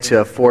to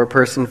a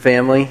four-person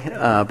family,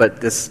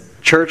 but this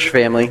church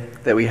family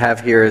that we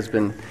have here has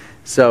been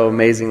so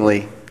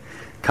amazingly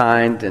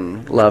kind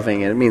and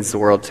loving, and it means the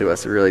world to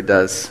us. It really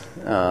does.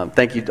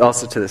 Thank you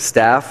also to the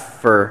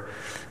staff for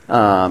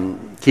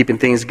keeping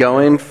things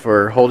going,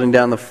 for holding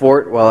down the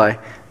fort while I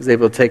was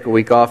able to take a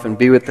week off and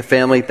be with the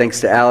family.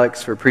 Thanks to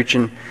Alex for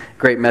preaching a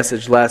great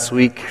message last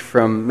week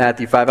from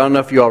Matthew 5. I don't know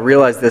if you all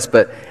realize this,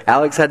 but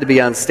Alex had to be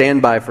on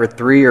standby for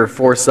 3 or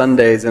 4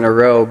 Sundays in a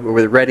row,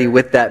 ready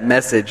with that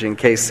message in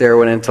case Sarah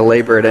went into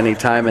labor at any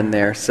time in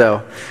there.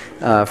 So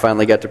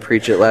finally got to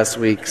preach it last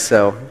week.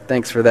 So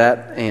thanks for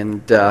that,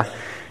 and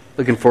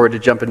looking forward to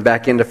jumping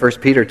back into 1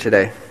 Peter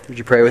today. Would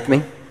you pray with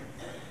me?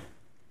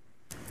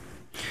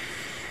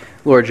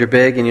 Lord, you're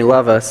big and you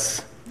love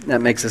us.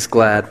 That makes us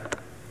glad.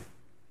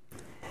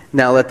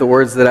 Now let the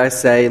words that I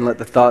say and let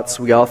the thoughts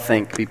we all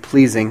think be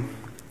pleasing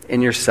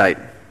in your sight.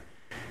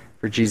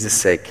 For Jesus'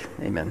 sake,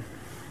 amen.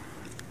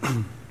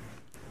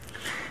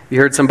 You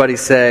heard somebody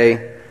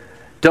say,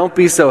 don't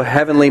be so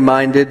heavenly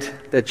minded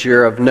that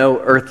you're of no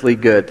earthly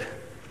good.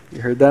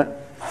 You heard that?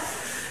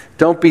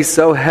 Don't be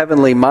so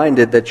heavenly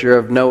minded that you're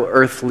of no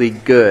earthly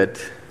good.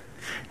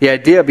 The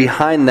idea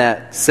behind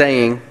that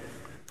saying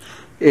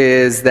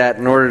is that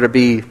in order to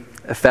be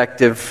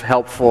effective,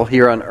 helpful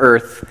here on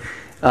earth,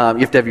 you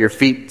have to have your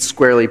feet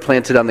squarely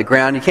planted on the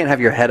ground. You can't have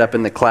your head up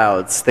in the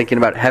clouds thinking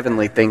about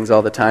heavenly things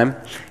all the time.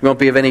 You won't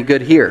be of any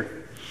good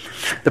here.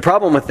 The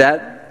problem with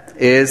that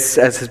is,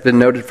 as has been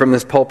noted from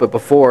this pulpit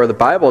before, the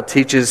Bible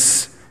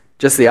teaches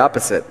just the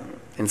opposite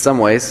in some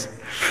ways.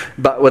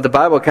 But what the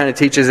Bible kind of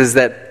teaches is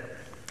that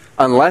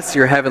unless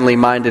you're heavenly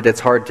minded,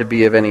 it's hard to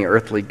be of any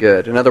earthly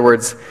good. In other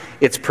words,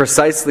 it's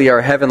precisely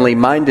our heavenly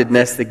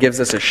mindedness that gives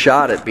us a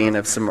shot at being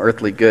of some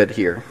earthly good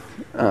here.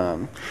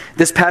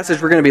 This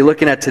passage we're going to be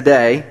looking at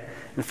today,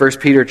 in 1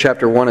 Peter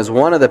chapter 1, is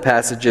one of the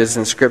passages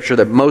in Scripture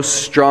that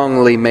most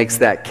strongly makes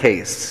that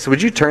case. So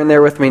would you turn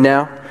there with me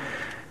now?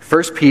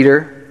 1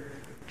 Peter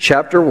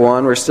chapter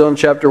 1. We're still in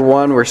chapter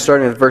 1. We're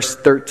starting at verse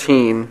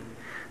 13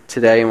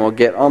 today, and we'll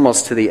get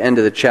almost to the end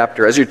of the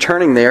chapter. As you're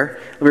turning there,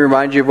 let me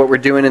remind you of what we're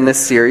doing in this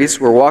series.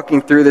 We're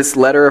walking through this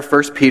letter of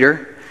 1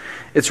 Peter.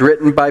 It's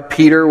written by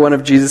Peter, one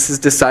of Jesus'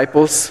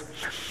 disciples,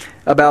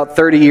 about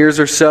 30 years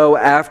or so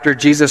after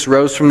Jesus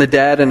rose from the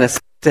dead and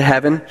ascended to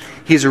heaven.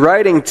 He's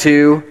writing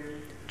to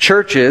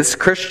churches,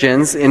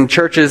 Christians, in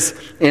churches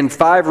in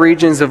 5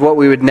 regions of what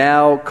we would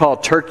now call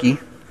Turkey.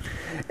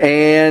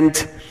 And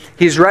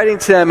he's writing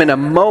to them in a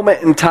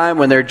moment in time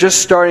when they're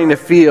just starting to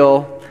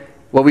feel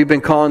what we've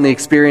been calling the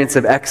experience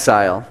of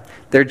exile.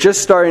 They're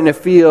just starting to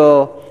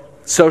feel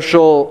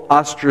social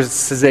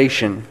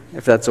ostracization,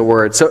 if that's a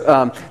word.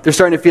 So they're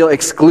starting to feel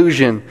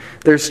exclusion.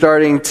 They're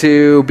starting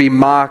to be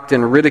mocked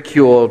and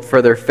ridiculed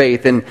for their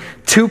faith. And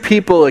 2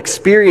 people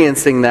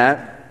experiencing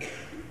that,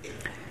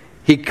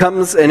 he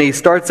comes and he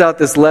starts out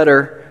this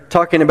letter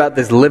talking about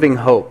this living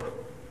hope.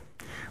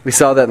 We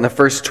saw that in the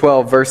first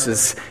 12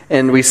 verses.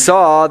 And we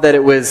saw that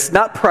it was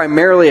not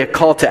primarily a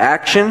call to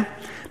action,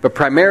 but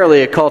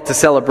primarily a call to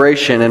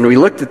celebration. And we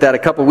looked at that a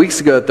couple weeks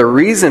ago, that the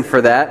reason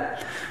for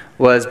that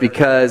was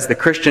because the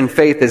Christian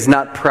faith is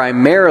not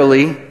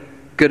primarily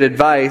good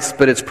advice,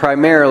 but it's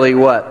primarily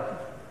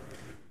what?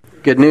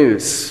 Good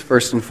news,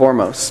 first and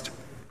foremost.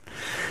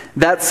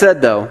 That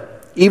said, though,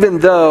 even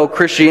though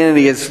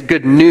Christianity is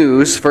good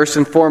news, first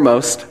and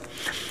foremost,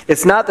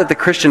 it's not that the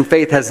Christian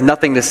faith has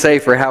nothing to say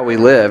for how we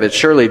live. It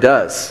surely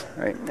does.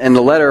 Right? And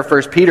the letter of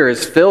 1 Peter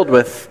is filled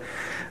with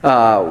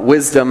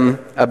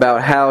wisdom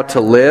about how to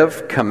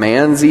live,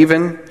 commands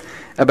even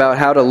about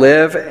how to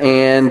live,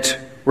 and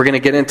we're going to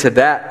get into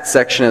that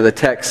section of the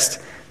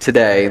text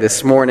today,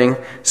 this morning.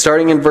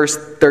 Starting in verse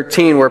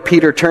 13, where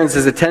Peter turns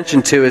his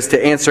attention to is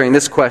to answering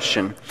this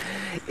question.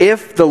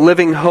 If the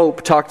living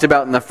hope talked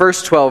about in the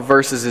first 12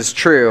 verses is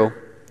true,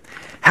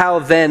 how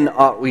then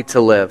ought we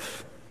to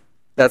live?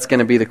 That's going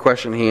to be the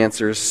question he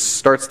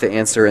starts to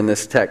answer in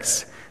this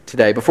text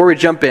today. Before we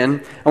jump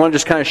in, I want to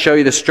just kind of show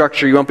you the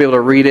structure. You won't be able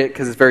to read it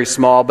because it's very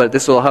small, but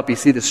this will help you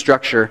see the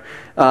structure.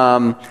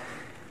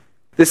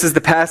 This is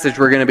the passage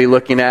we're going to be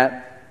looking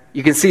at.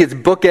 You can see it's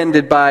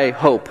bookended by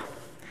hope.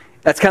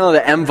 That's kind of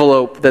the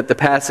envelope that the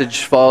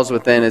passage falls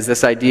within, is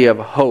this idea of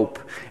hope.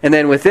 And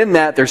then within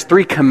that, there's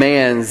 3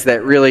 commands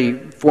that really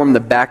form the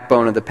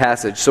backbone of the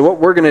passage. So what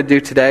we're going to do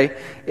today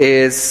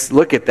is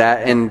look at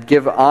that and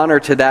give honor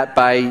to that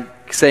by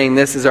saying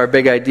this is our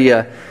big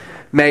idea.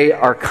 May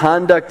our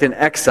conduct in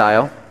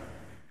exile,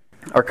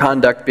 our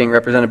conduct being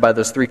represented by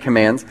those 3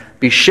 commands,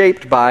 be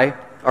shaped by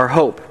our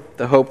hope,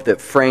 the hope that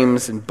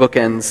frames and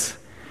bookends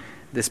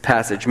this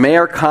passage. May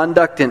our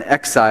conduct in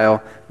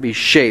exile be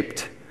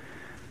shaped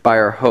by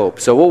our hope.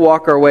 So we'll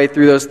walk our way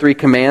through those 3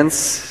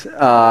 commands,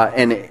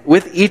 and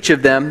with each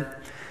of them,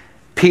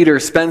 Peter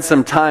spends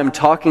some time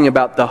talking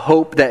about the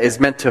hope that is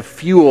meant to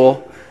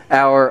fuel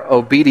our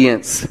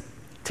obedience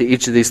to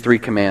each of these 3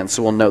 commands.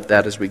 So we'll note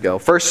that as we go.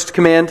 First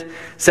command,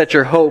 set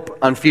your hope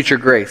on future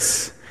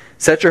grace.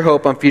 Set your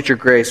hope on future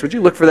grace. Would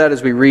you look for that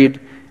as we read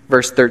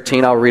verse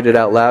 13? I'll read it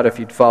out loud if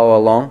you'd follow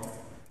along.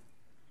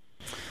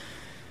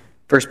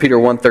 1 Peter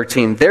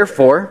 1:13,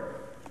 therefore,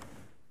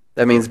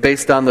 That means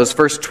based on those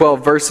first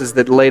 12 verses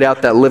that laid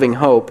out that living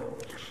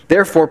hope.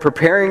 Therefore,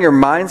 preparing your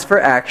minds for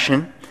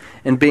action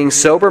and being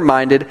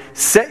sober-minded,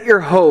 set your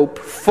hope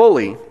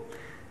fully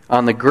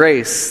on the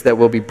grace that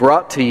will be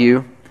brought to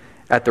you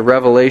at the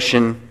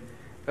revelation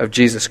of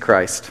Jesus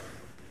Christ.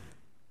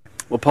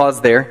 We'll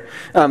pause there.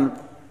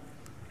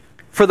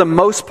 For the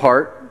most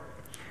part,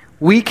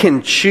 we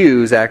can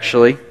choose,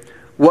 actually,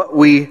 what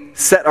we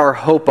set our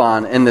hope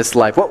on in this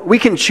life. We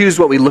can choose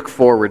what we look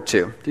forward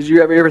to. Did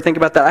you ever think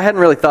about that? I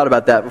hadn't really thought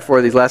about that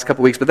before these last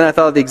couple weeks, but then I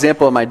thought of the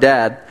example of my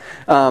dad.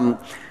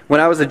 When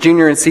I was a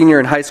junior and senior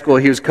in high school,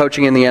 he was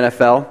coaching in the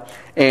NFL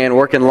and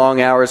working long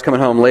hours, coming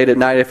home late at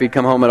night if he'd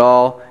come home at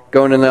all,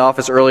 going in the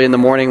office early in the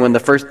morning when the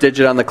first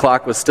digit on the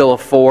clock was still a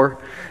 4.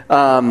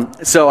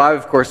 So I,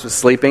 of course, was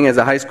sleeping as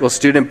a high school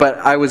student, but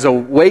I was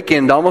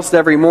awakened almost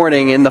every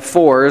morning in the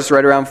 4s,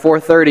 right around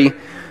 4:30,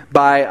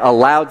 by a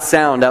loud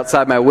sound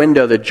outside my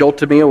window that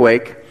jolted me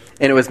awake.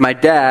 And it was my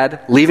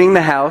dad leaving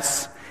the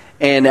house,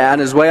 and on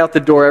his way out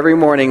the door every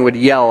morning would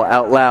yell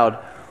out loud,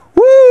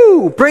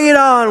 "Woo! Bring it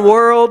on,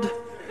 world!"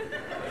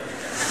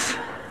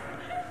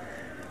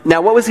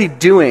 Now, what was he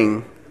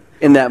doing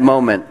in that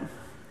moment,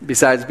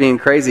 besides being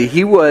crazy?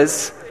 He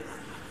was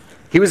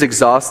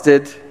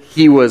exhausted.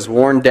 He was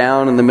worn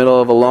down in the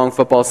middle of a long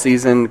football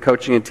season,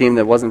 coaching a team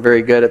that wasn't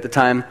very good at the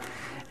time.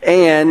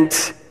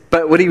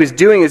 But what he was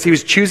doing is he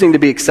was choosing to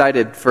be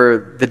excited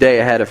for the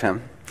day ahead of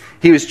him.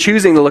 He was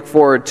choosing to look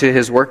forward to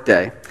his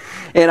workday.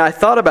 And I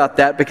thought about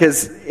that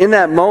because in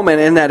that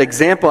moment, in that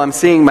example, I'm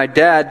seeing my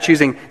dad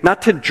choosing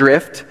not to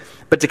drift,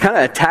 but to kind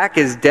of attack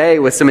his day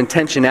with some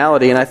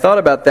intentionality. And I thought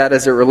about that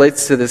as it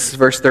relates to this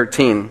verse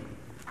 13.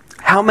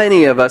 How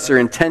many of us are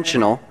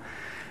intentional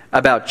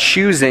about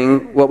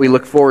choosing what we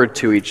look forward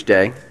to each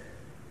day?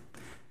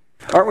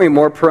 Aren't we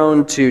more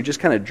prone to just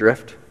kind of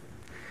drift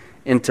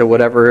into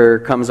whatever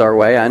comes our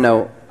way? I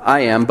know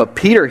I am. But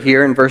Peter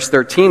here in verse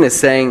 13 is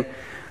saying,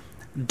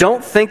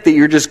 don't think that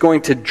you're just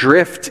going to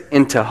drift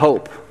into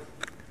hope.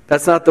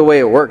 That's not the way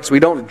it works. We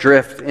don't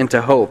drift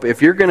into hope.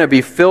 If you're going to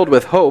be filled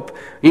with hope,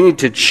 you need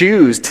to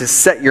choose to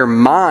set your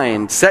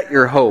mind, set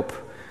your hope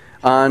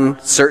on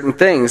certain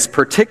things.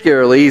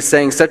 Particularly, he's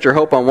saying set your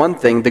hope on one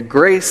thing, the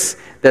grace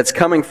that's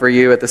coming for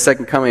you at the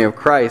second coming of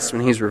Christ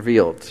when he's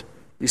revealed.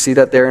 You see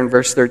that there in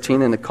verse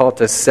 13 in the call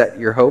to set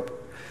your hope?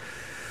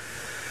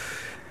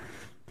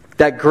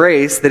 That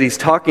grace that he's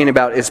talking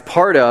about is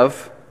part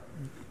of,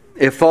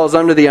 it falls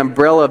under the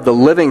umbrella of the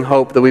living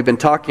hope that we've been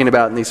talking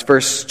about in these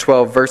first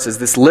 12 verses.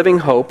 This living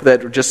hope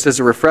that, just as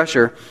a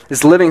refresher,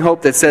 this living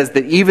hope that says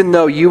that even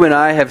though you and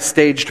I have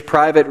staged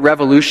private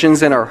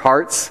revolutions in our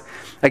hearts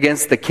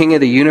against the King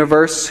of the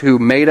universe who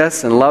made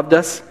us and loved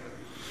us,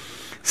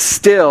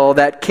 still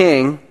that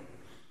King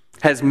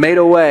has made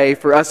a way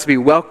for us to be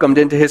welcomed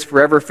into his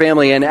forever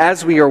family. And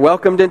as we are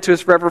welcomed into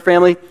his forever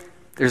family,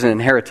 there's an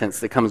inheritance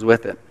that comes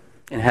with it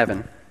in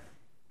heaven.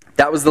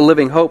 That was the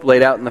living hope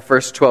laid out in the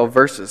first 12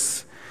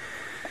 verses.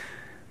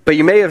 But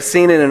you may have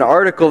seen in an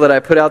article that I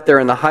put out there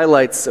in the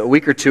highlights a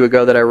week or two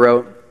ago that I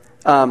wrote,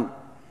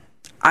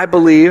 I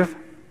believe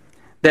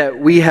that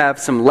we have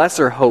some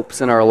lesser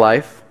hopes in our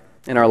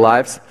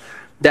lives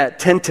that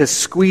tend to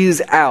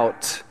squeeze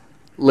out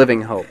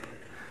living hope.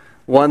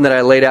 One that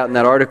I laid out in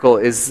that article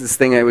is this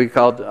thing that we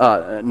called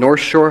North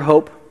Shore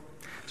hope.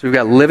 So we've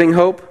got living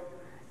hope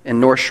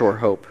and North Shore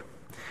hope.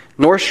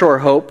 North Shore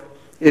hope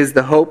is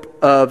the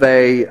hope of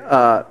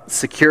a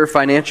secure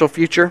financial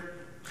future.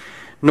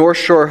 North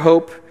Shore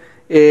hope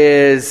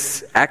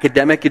is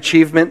academic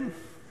achievement.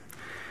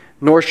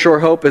 North Shore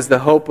hope is the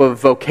hope of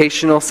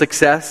vocational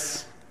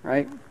success,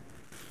 right?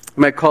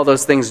 We might call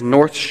those things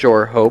North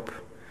Shore hope.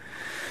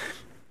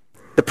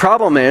 The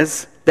problem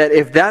is that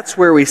if that's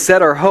where we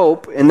set our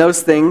hope in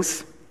those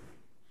things,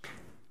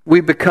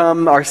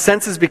 our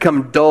senses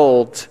become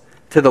dulled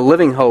to the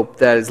living hope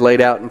that is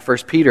laid out in 1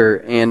 Peter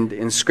and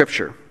in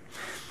Scripture.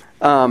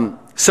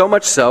 So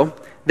much so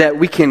that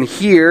we can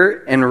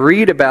hear and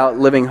read about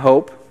living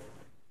hope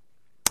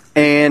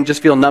and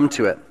just feel numb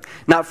to it.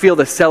 Not feel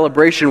the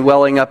celebration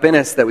welling up in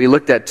us that we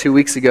looked at 2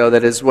 weeks ago,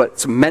 that is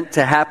what's meant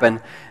to happen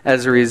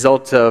as a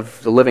result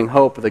of the living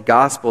hope of the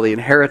gospel, the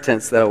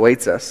inheritance that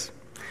awaits us.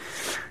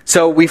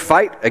 So we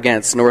fight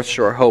against North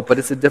Shore hope, but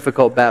it's a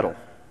difficult battle.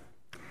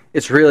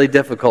 It's really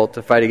difficult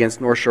to fight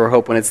against North Shore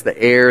hope when it's the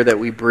air that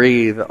we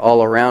breathe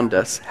all around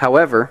us.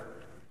 However,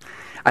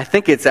 I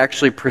think it's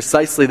actually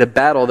precisely the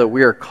battle that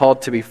we are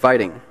called to be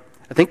fighting.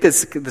 I think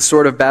this is the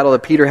sort of battle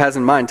that Peter has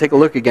in mind. Take a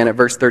look again at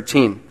verse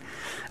 13.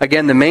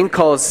 Again, the main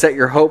call is set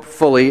your hope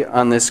fully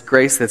on this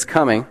grace that's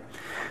coming.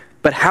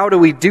 But how do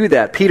we do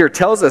that? Peter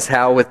tells us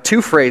how with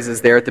two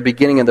phrases there at the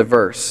beginning of the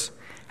verse.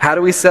 How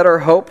do we set our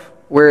hope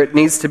where it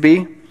needs to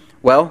be?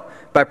 Well,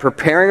 by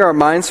preparing our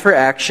minds for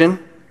action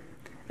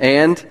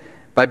and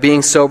by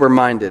being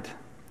sober-minded.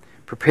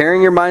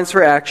 Preparing your minds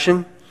for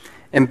action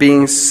and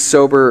being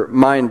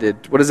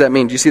sober-minded. What does that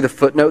mean? Do you see the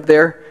footnote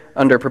there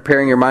under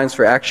preparing your minds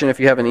for action? If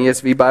you have an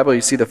ESV Bible,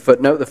 you see the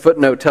footnote. The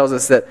footnote tells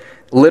us that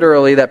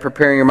literally that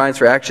preparing your minds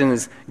for action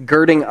is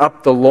girding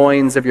up the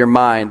loins of your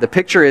mind. The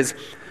picture is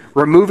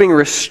removing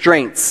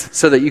restraints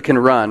so that you can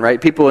run, right?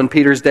 People in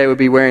Peter's day would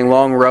be wearing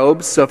long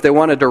robes, so if they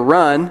wanted to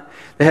run,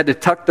 they had to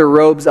tuck their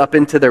robes up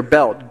into their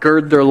belt,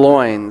 gird their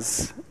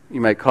loins, you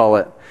might call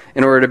it,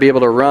 in order to be able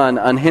to run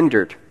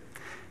unhindered.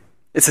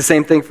 It's the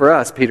same thing for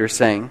us, Peter's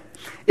saying.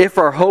 If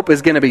our hope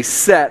is going to be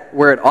set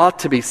where it ought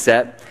to be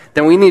set,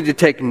 then we need to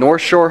take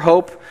North Shore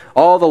hope,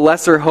 all the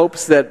lesser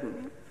hopes that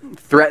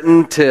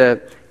threaten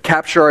to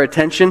capture our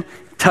attention,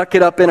 tuck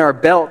it up in our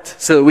belt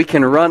so that we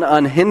can run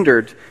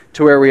unhindered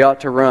to where we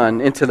ought to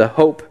run, into the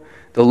hope,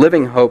 the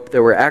living hope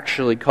that we're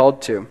actually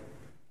called to.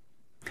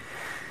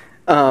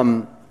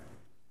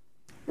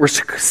 We're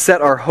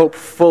set our hope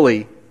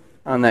fully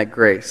on that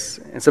grace.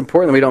 It's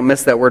important that we don't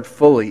miss that word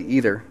fully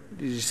either.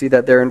 Did you see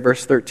that there in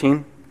verse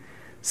 13?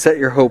 Set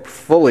your hope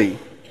fully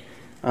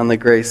on the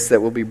grace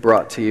that will be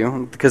brought to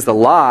you. Because the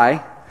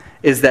lie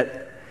is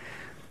that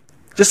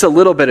just a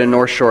little bit of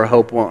North Shore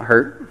hope won't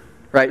hurt.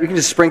 Right? You can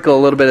just sprinkle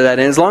a little bit of that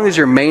in. As long as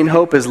your main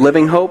hope is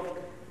living hope,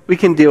 we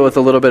can deal with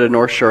a little bit of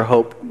North Shore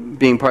hope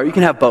being part. You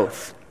can have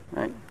both.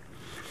 Right?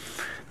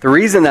 The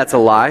reason that's a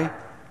lie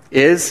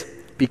is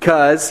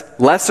because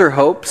lesser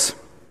hopes,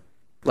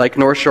 like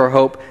North Shore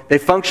hope, they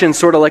function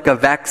sort of like a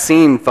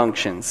vaccine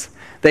functions.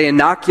 They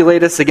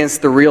inoculate us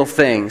against the real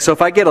thing. So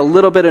if I get a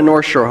little bit of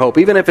North Shore hope,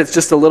 even if it's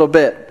just a little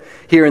bit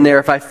here and there,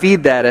 if I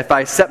feed that, if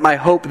I set my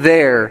hope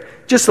there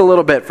just a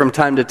little bit from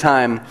time to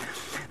time,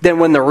 then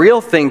when the real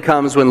thing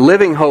comes, when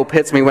living hope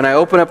hits me, when I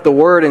open up the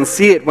Word and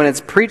see it, when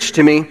it's preached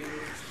to me,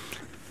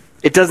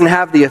 it doesn't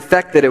have the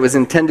effect that it was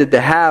intended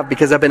to have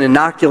because I've been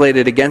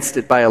inoculated against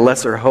it by a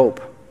lesser hope.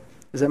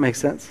 Does that make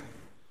sense?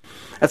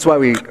 That's why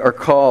we are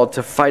called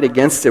to fight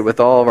against it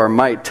with all of our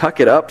might. Tuck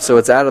it up so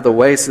it's out of the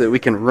way so that we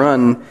can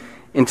run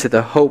into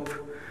the hope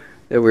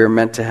that we are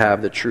meant to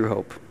have, the true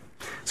hope.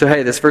 So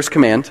hey, this first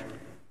command,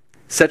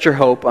 set your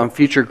hope on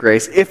future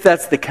grace. If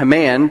that's the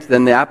command,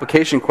 then the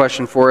application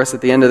question for us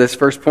at the end of this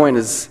first point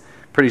is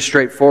pretty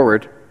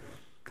straightforward.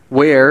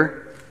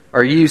 Where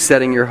are you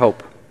setting your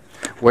hope?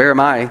 Where am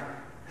I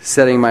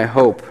setting my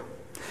hope?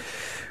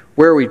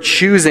 Where are we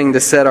choosing to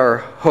set our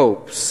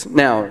hopes?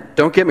 Now,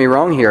 don't get me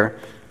wrong here.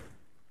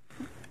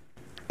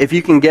 If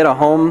you can get a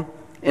home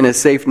in a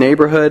safe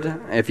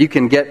neighborhood, if you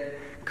can get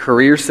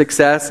career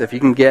success, if you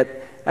can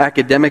get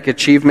academic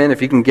achievement,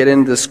 if you can get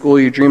into the school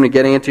you dream of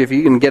getting into, if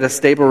you can get a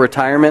stable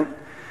retirement,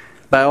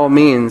 by all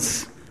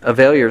means,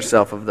 avail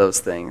yourself of those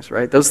things,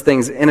 right? Those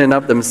things in and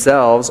of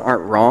themselves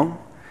aren't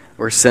wrong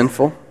or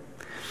sinful.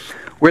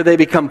 Where they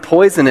become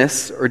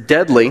poisonous or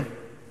deadly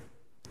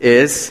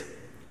is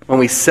when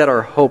we set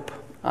our hope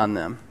on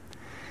them.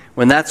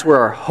 When that's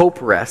where our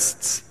hope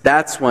rests,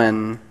 that's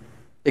when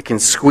it can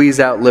squeeze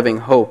out living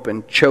hope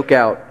and choke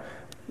out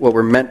what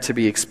we're meant to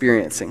be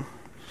experiencing.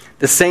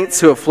 The saints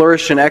who have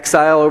flourished in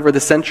exile over the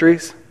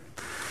centuries,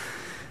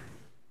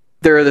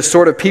 they're the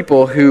sort of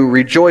people who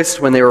rejoiced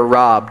when they were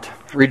robbed,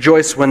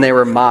 rejoiced when they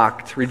were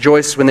mocked,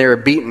 rejoiced when they were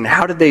beaten.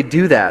 How did they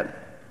do that?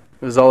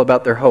 It was all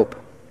about their hope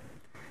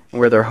and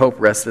where their hope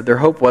rested. Their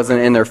hope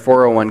wasn't in their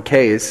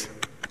 401ks.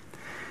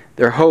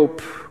 Their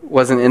hope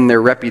wasn't in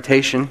their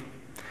reputation.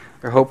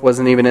 Their hope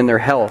wasn't even in their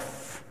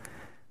health.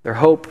 Their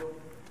hope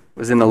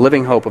was in the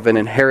living hope of an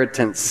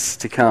inheritance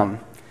to come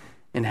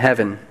in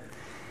heaven,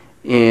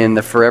 in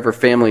the forever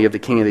family of the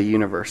King of the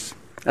universe.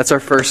 That's our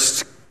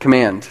first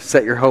command.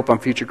 Set your hope on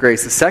future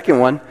grace. The second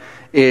one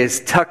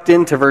is tucked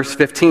into verse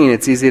 15.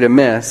 It's easy to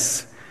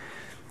miss.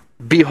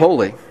 Be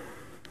holy.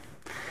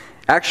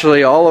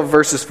 Actually, all of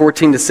verses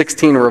 14 to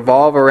 16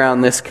 revolve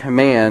around this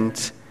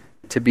command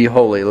to be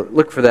holy.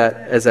 Look for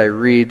that as I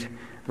read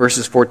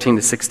verses 14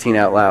 to 16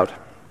 out loud.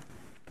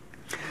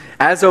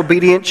 As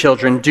obedient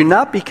children, do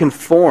not be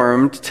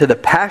conformed to the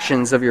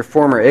passions of your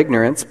former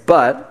ignorance,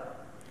 but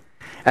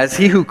as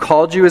he who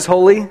called you is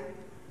holy,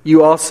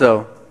 you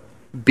also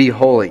be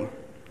holy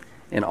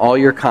in all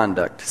your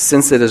conduct,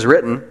 since it is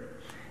written,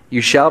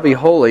 you shall be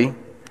holy,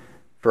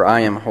 for I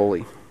am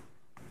holy.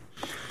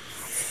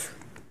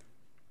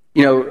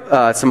 You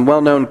know, some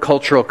well-known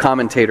cultural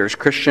commentators,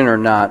 Christian or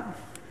not,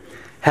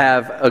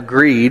 have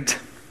agreed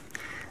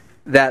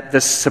that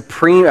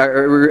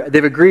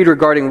they've agreed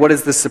regarding what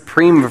is the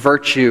supreme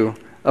virtue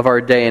of our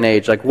day and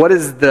age. Like, what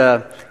is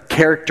the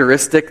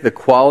characteristic, the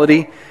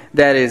quality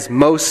that is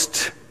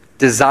most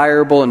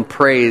desirable and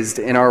praised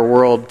in our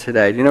world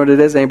today? Do you know what it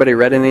is? Anybody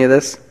read any of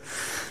this?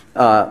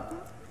 I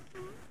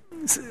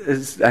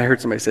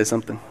heard somebody say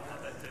something.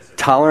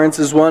 Tolerance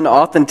is one.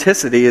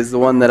 Authenticity is the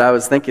one that I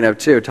was thinking of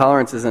too.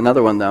 Tolerance is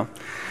another one, though.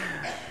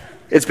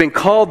 It's been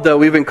called, though,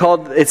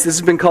 this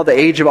has been called the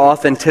age of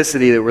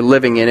authenticity that we're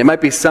living in. It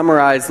might be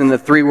summarized in the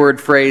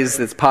 3-word phrase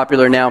that's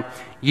popular now,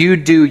 you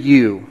do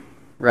you,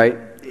 right?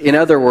 In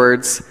other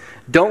words,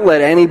 don't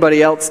let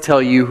anybody else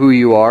tell you who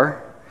you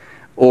are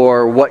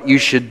or what you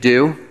should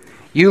do.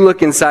 You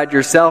look inside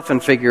yourself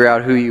and figure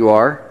out who you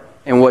are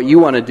and what you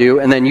want to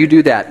do, and then you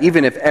do that,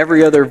 even if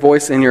every other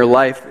voice in your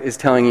life is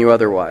telling you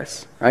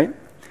otherwise, right?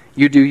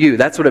 You do you.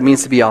 That's what it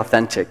means to be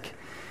authentic,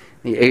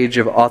 the age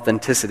of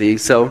authenticity.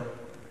 So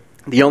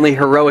the only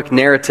heroic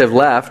narrative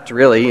left,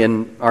 really,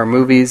 in our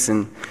movies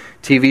and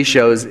TV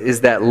shows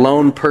is that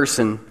lone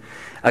person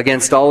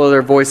against all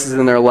other voices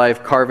in their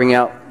life, carving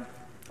out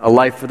a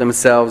life for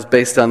themselves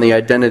based on the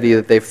identity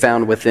that they've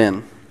found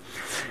within.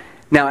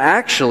 Now,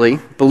 actually,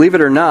 believe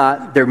it or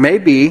not,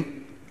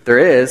 there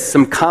is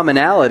some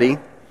commonality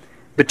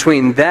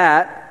between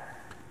that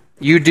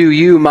you do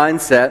you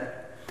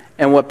mindset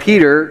and what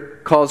Peter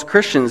calls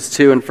Christians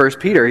to in 1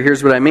 Peter.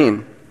 Here's what I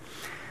mean.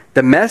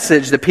 The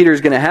message that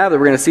Peter's going to have, that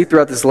we're going to see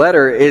throughout this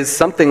letter, is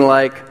something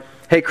like,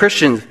 hey,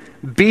 Christians,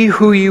 be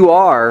who you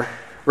are,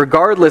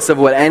 regardless of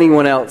what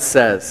anyone else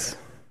says.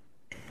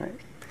 Right?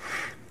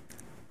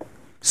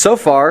 So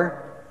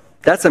far,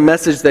 that's a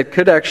message that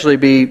could actually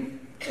be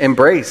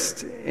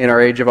embraced in our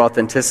age of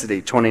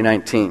authenticity,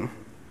 2019.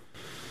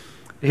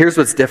 Here's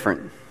what's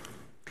different.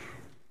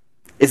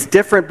 It's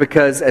different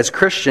because as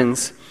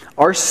Christians,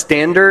 our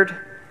standard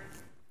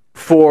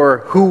for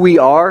who we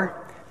are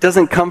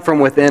doesn't come from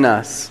within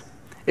us.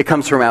 It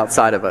comes from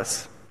outside of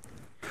us.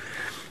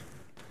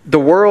 The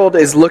world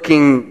is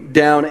looking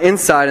down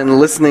inside and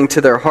listening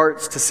to their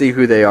hearts to see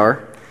who they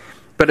are.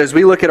 But as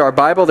we look at our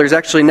Bible, there's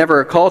actually never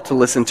a call to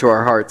listen to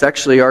our hearts.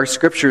 Actually, our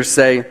scriptures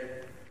say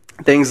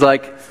things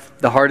like,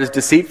 the heart is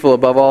deceitful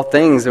above all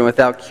things, and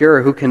without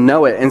cure, who can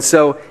know it? And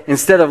so,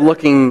 instead of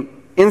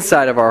looking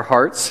inside of our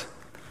hearts,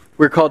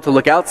 we're called to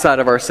look outside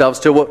of ourselves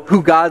to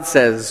who God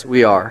says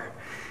we are.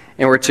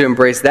 And we're to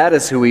embrace that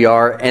as who we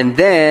are, and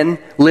then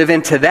live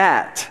into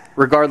that,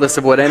 regardless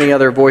of what any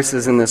other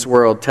voices in this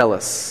world tell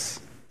us.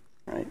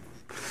 Right?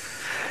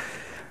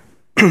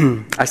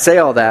 I say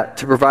all that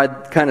to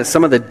provide kind of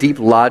some of the deep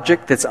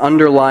logic that's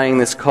underlying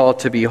this call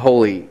to be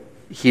holy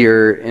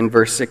here in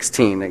verse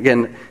 16.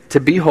 Again, to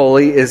be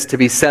holy is to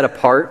be set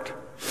apart,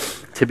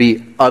 to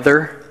be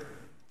other,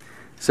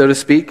 so to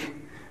speak.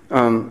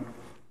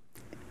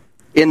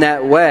 In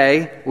that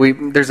way,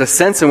 there's a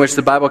sense in which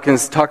the Bible can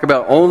talk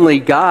about only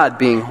God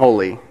being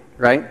holy,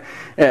 right?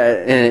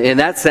 In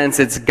that sense,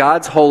 it's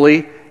God's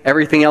holy,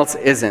 everything else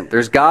isn't.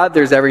 There's God,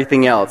 there's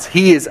everything else.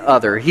 He is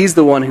other. He's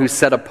the one who's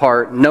set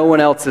apart. No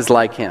one else is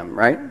like him,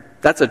 right?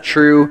 That's a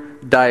true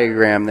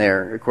diagram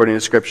there, according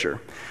to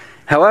Scripture.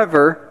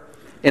 However,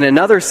 in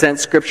another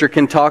sense, Scripture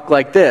can talk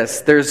like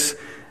this. There's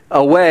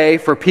a way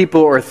for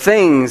people or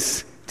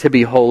things to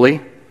be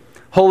holy.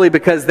 Holy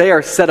because they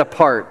are set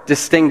apart,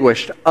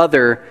 distinguished,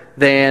 other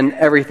than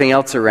everything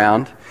else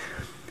around.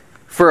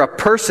 For a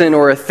person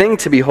or a thing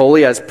to be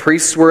holy, as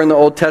priests were in the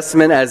Old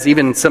Testament, as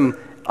even some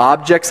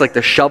objects like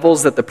the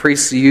shovels that the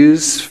priests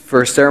used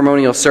for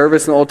ceremonial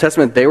service in the Old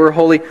Testament, they were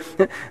holy.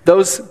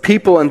 Those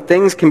people and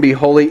things can be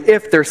holy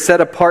if they're set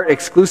apart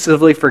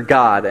exclusively for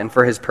God and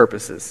for His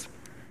purposes.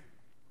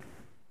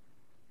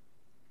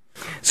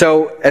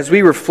 So, as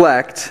we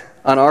reflect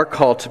on our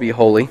call to be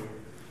holy,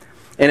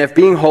 and if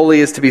being holy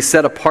is to be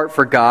set apart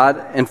for God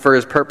and for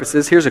His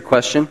purposes, here's a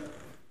question.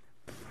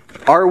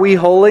 Are we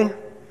holy,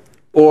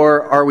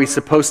 or are we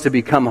supposed to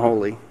become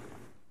holy? What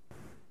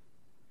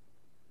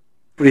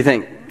do you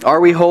think? Are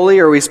we holy,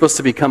 or are we supposed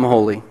to become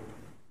holy?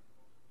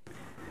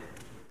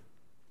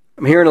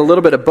 I'm hearing a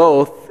little bit of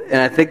both,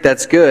 and I think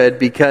that's good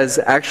because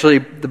actually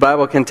the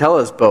Bible can tell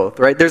us both,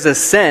 right? There's a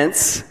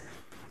sense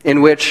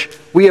in which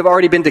we have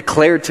already been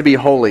declared to be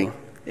holy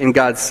in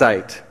God's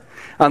sight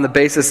on the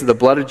basis of the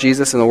blood of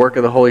Jesus and the work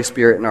of the Holy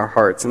Spirit in our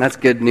hearts. And that's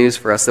good news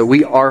for us, that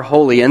we are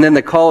holy. And then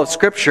the call of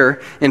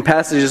Scripture in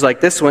passages like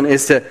this one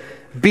is to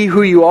be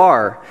who you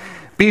are.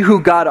 Be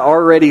who God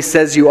already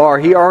says you are.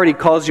 He already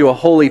calls you a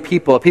holy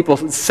people, a people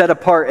set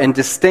apart and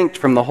distinct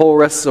from the whole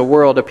rest of the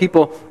world, a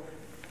people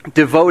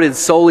devoted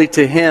solely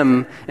to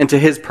Him and to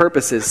His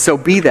purposes. So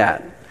be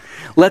that.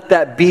 Let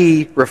that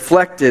be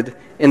reflected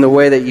in the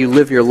way that you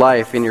live your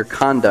life, in your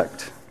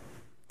conduct.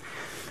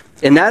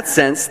 In that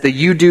sense, the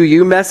you do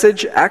you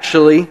message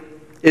actually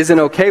is an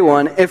okay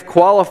one if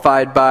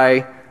qualified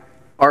by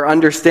our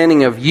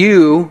understanding of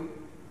you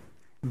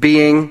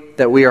being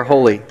that we are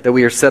holy, that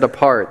we are set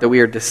apart, that we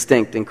are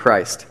distinct in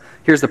Christ.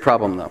 Here's the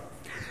problem, though.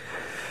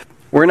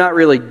 We're not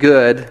really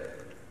good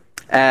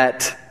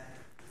at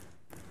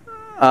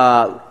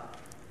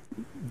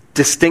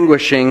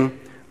distinguishing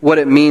what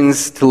it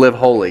means to live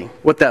holy,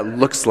 what that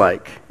looks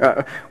like.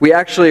 We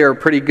actually are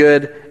pretty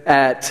good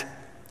at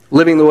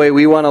living the way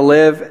we want to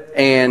live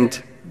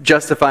and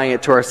justifying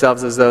it to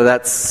ourselves as though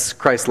that's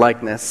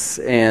Christ-likeness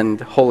and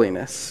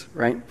holiness,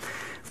 right?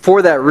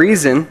 For that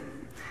reason,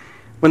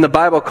 when the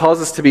Bible calls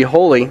us to be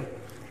holy,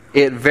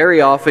 it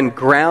very often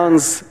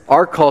grounds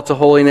our call to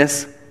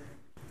holiness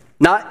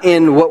not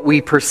in what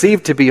we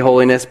perceive to be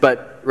holiness,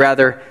 but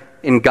rather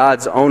in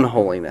God's own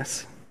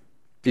holiness.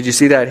 Did you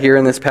see that here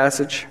in this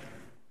passage?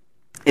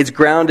 It's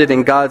grounded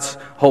in God's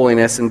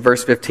holiness in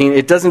verse 15.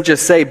 It doesn't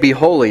just say, be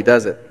holy,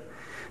 does it?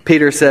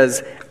 Peter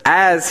says,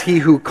 as He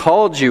who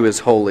called you is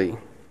holy,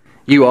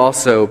 you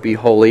also be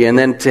holy. And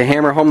then to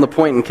hammer home the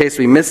point in case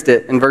we missed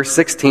it, in verse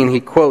 16 he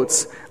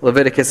quotes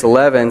Leviticus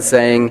 11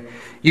 saying,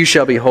 you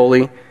shall be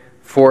holy,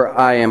 for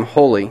I am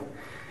holy.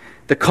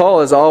 The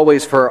call is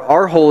always for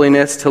our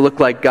holiness to look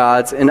like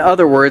God's. In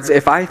other words,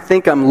 if I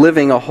think I'm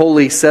living a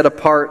holy, set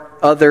apart,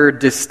 other,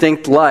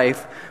 distinct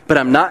life, but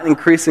I'm not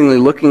increasingly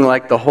looking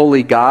like the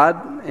holy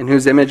God in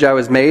whose image I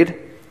was made,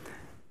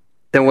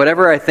 then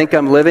whatever I think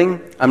I'm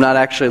living, I'm not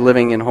actually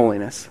living in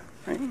holiness.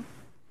 Right?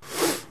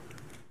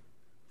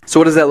 So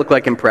what does that look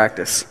like in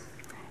practice?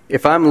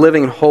 If I'm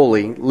living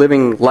holy,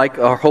 living like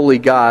a holy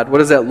God, what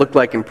does that look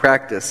like in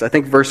practice? I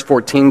think verse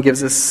 14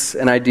 gives us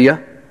an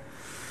idea.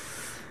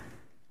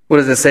 What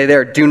does it say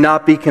there? Do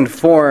not be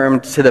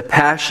conformed to the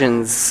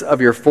passions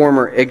of your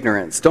former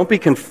ignorance. Don't be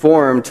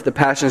conformed to the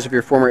passions of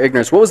your former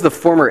ignorance. What was the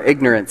former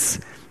ignorance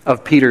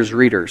of Peter's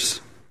readers?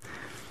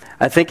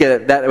 I think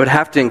that would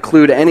have to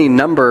include any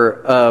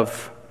number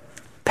of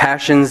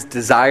passions,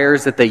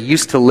 desires that they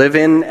used to live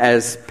in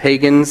as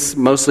pagans,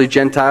 mostly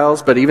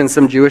Gentiles, but even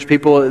some Jewish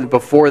people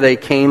before they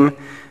came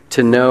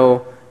to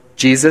know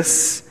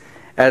Jesus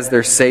as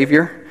their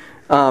Savior.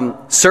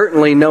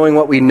 Certainly, knowing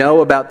what we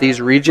know about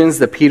these regions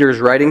that Peter's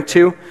writing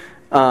to,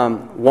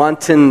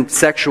 wanton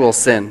sexual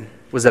sin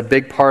was a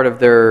big part of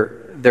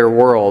their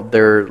world,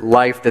 their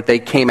life that they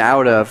came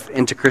out of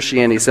into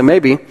Christianity. So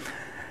maybe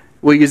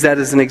we'll use that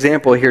as an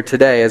example here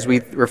today as we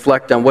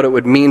reflect on what it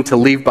would mean to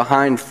leave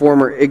behind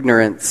former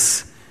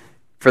ignorance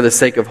for the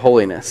sake of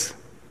holiness.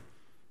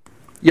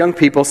 Young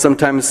people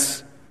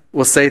sometimes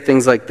will say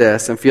things like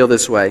this and feel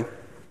this way.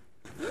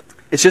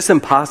 It's just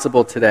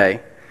impossible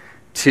today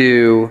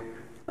to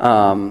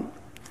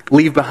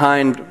leave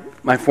behind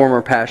my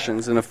former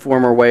passions and a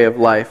former way of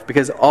life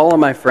because all of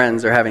my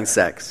friends are having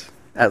sex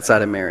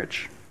outside of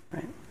marriage.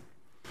 Right?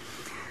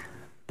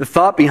 The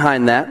thought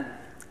behind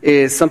that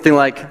is something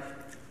like,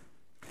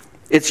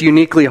 it's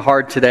uniquely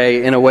hard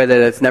today in a way that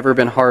it's never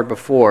been hard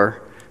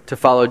before to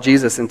follow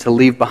Jesus and to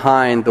leave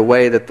behind the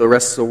way that the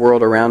rest of the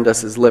world around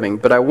us is living.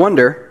 But I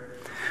wonder,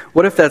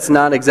 what if that's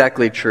not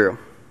exactly true?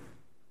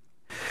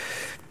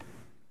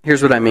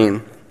 Here's what I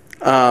mean.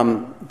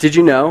 Did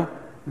you know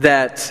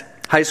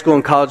that high school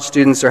and college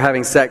students are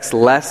having sex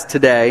less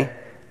today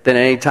than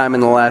any time in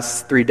the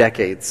last 3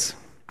 decades?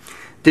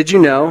 Did you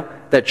know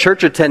that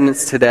church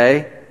attendance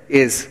today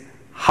is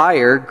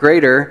higher,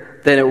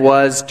 greater, than it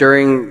was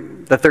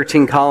during the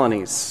 13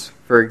 colonies,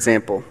 for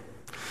example?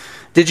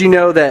 Did you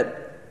know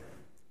that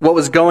what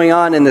was going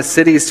on in the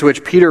cities to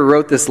which Peter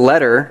wrote this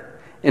letter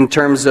in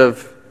terms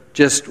of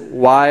just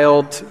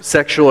wild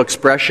sexual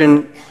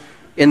expression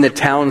in the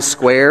town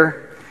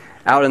square,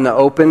 out in the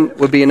open,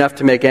 would be enough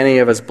to make any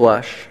of us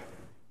blush?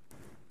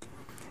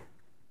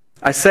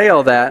 I say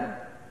all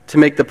that to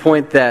make the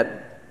point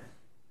that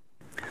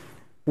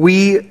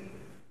we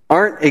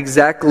aren't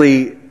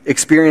exactly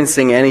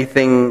experiencing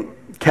anything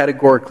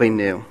categorically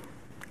new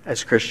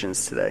as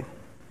Christians today.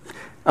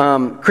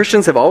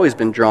 Christians have always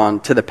been drawn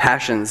to the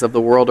passions of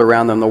the world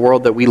around them, the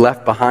world that we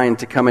left behind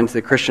to come into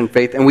the Christian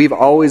faith, and we've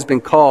always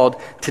been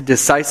called to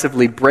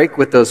decisively break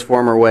with those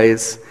former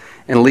ways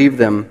and leave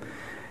them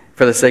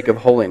for the sake of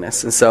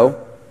holiness. And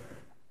so,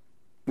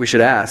 we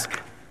should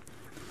ask,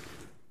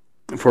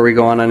 before we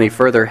go on any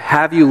further,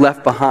 have you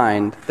left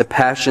behind the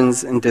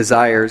passions and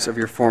desires of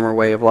your former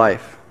way of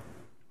life?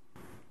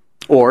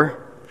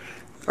 Or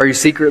are you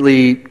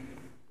secretly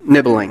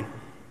nibbling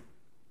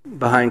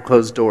behind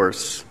closed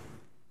doors?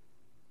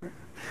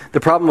 The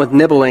problem with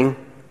nibbling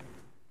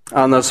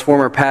on those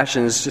former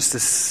passions,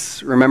 just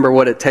to remember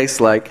what it tastes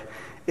like,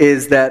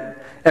 is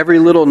that every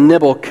little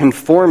nibble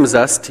conforms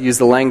us, to use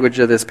the language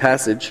of this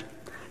passage,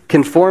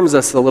 conforms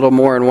us a little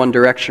more in one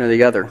direction or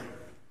the other.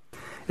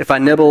 If I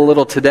nibble a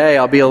little today,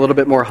 I'll be a little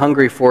bit more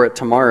hungry for it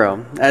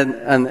tomorrow.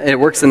 And it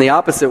works in the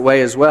opposite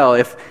way as well.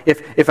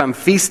 If I'm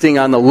feasting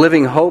on the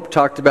living hope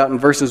talked about in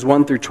verses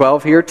 1 through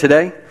 12 here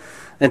today,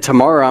 then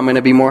tomorrow I'm going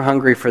to be more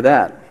hungry for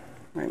that.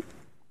 Right?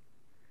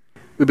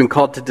 We've been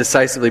called to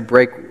decisively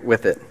break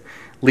with it,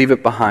 leave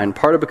it behind.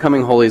 Part of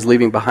becoming holy is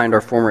leaving behind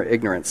our former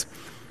ignorance.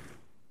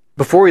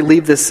 Before we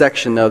leave this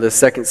section, though, this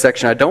second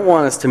section, I don't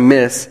want us to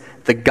miss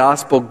the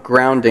gospel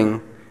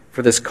grounding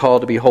for this call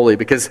to be holy,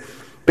 because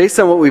based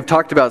on what we've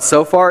talked about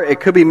so far, it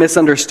could be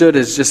misunderstood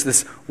as just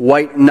this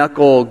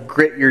white-knuckle,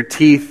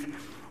 grit-your-teeth,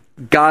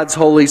 God's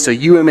holy, so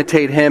you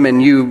imitate Him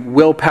and you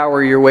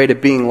willpower your way to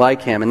being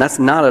like Him. And that's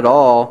not at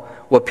all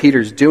what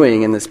Peter's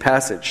doing in this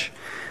passage.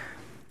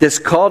 This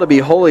call to be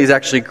holy is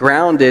actually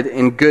grounded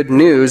in good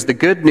news, the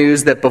good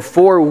news that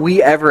before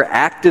we ever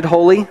acted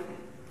holy,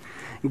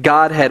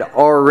 God had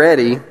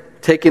already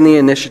taken the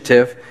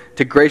initiative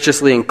to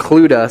graciously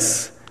include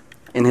us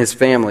in His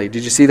family.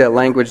 Did you see that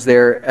language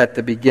there at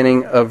the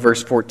beginning of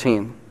verse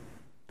 14?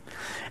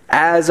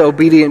 As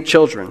obedient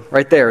children,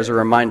 right there is a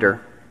reminder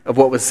of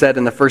what was said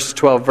in the first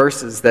 12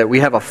 verses, that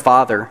we have a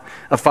Father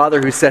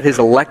who set His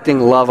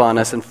electing love on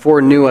us and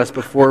foreknew us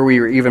before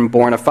we were even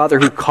born, a Father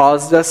who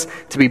caused us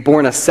to be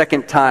born a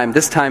second time,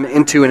 this time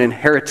into an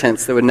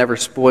inheritance that would never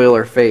spoil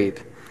or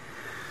fade.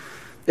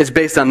 It's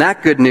based on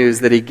that good news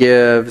that He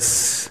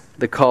gives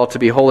the call to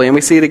be holy. And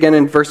we see it again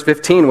in verse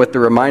 15 with the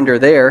reminder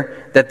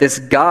there that this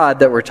God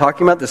that we're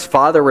talking about, this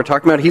Father we're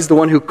talking about, He's the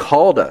one who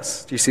called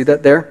us. Do you see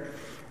that there?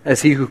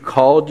 As He who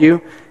called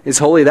you is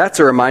holy. That's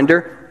a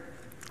reminder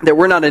that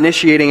we're not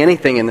initiating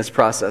anything in this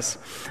process.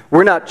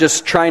 We're not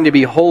just trying to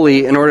be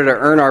holy in order to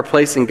earn our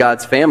place in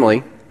God's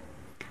family.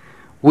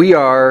 We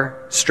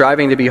are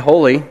striving to be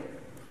holy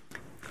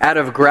out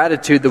of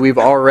gratitude that we've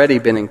already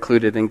been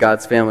included in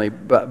God's family,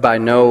 but by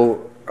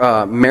no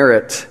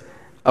merit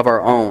of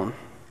our own.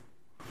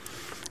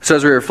 So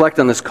as we reflect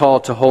on this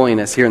call to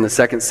holiness here in the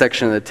second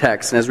section of the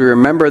text, and as we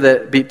remember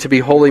that to be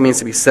holy means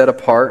to be set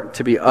apart,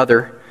 to be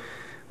other,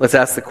 let's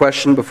ask the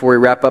question before we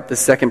wrap up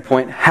this second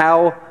point: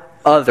 how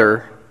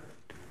other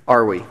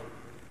are we?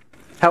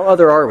 How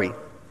other are we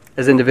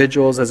as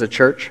individuals, as a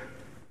church?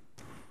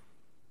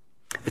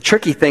 The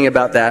tricky thing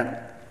about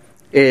that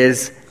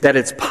is that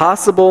it's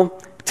possible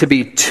to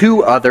be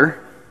too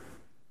other,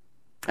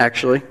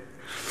 actually,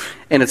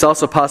 and it's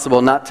also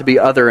possible not to be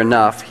other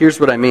enough. Here's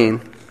what I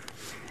mean.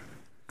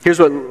 Here's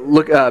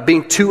what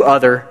being too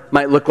other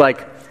might look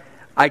like.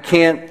 I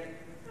can't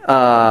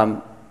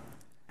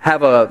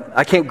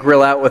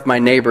grill out with my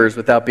neighbors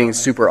without being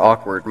super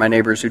awkward. My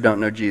neighbors who don't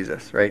know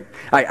Jesus, right?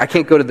 I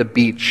can't go to the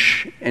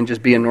beach and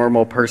just be a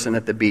normal person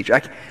at the beach.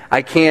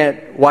 I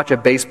can't watch a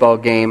baseball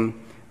game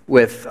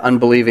with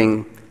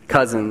unbelieving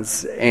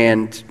cousins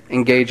and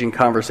engage in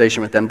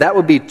conversation with them. That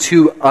would be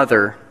too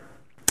other.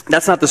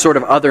 That's not the sort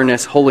of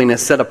otherness,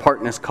 holiness,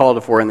 set-apartness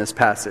called for in this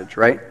passage,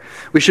 right?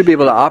 We should be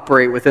able to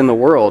operate within the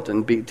world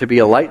and to be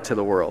a light to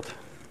the world.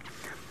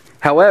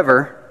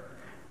 However,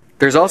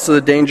 there's also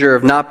the danger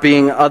of not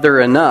being other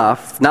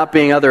enough. Not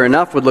being other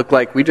enough would look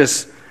like we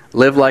just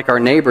live like our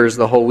neighbors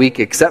the whole week,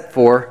 except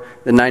for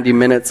the 90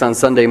 minutes on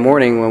Sunday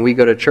morning when we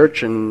go to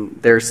church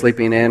and they're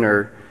sleeping in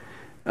or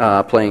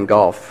playing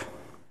golf.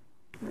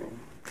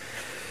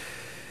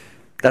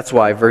 That's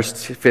why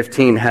verse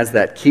 15 has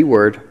that key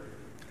word,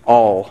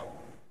 all.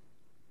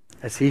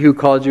 As he who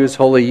called you is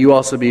holy, you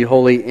also be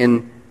holy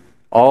in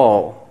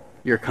all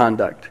your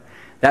conduct.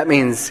 That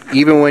means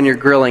even when you're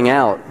grilling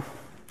out,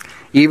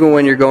 even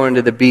when you're going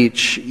to the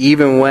beach,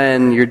 even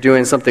when you're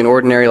doing something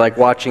ordinary like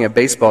watching a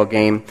baseball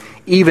game,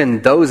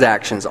 even those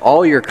actions,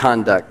 all your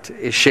conduct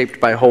is shaped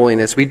by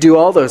holiness. We do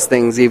all those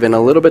things even a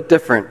little bit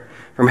different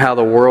from how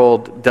the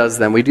world does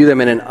them. We do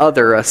them in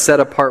a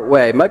set-apart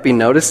way. It might be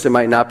noticed, it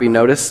might not be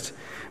noticed,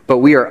 but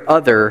we are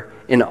other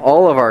in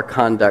all of our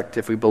conduct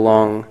if we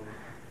belong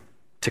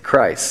to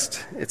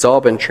Christ. It's all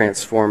been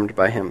transformed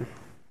by him.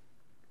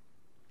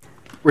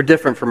 We're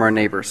different from our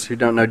neighbors who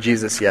don't know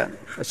Jesus yet.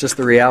 That's just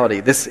the reality.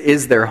 This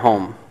is their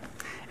home,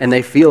 and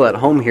they feel at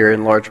home here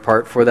in large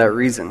part for that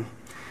reason.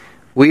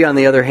 We, on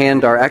the other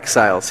hand, are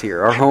exiles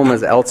here. Our home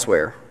is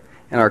elsewhere,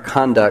 and our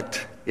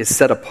conduct is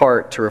set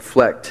apart to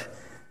reflect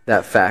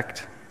that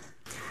fact.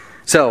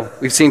 So,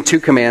 we've seen two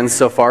commands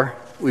so far.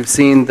 We've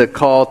seen the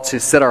call to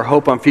set our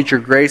hope on future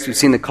grace. We've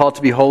seen the call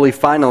to be holy.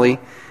 Finally,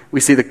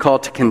 we see the call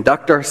to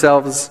conduct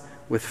ourselves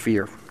with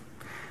fear.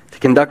 To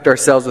conduct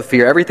ourselves with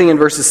fear. Everything in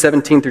verses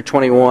 17 through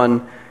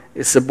 21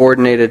 is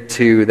subordinated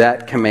to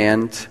that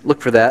command.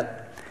 Look for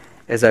that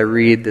as I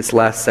read this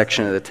last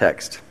section of the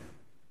text.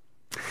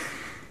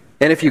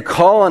 And if you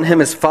call on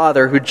him as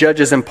Father, who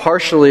judges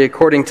impartially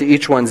according to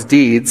each one's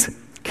deeds,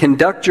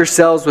 conduct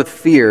yourselves with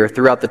fear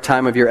throughout the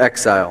time of your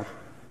exile,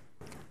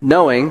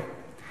 knowing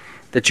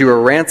that you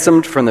were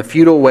ransomed from the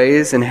futile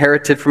ways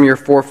inherited from your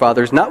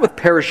forefathers, not with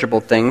perishable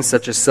things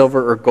such as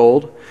silver or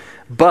gold,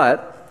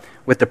 but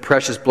with the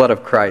precious blood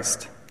of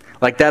Christ,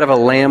 like that of a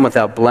lamb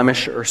without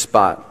blemish or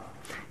spot.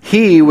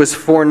 He was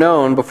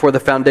foreknown before the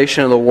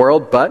foundation of the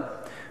world,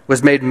 but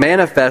was made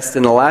manifest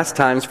in the last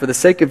times for the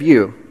sake of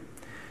you,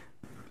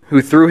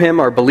 who through him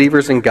are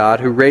believers in God,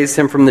 who raised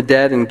him from the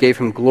dead and gave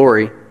him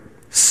glory,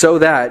 so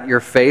that your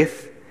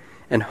faith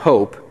and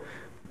hope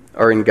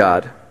are in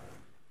God.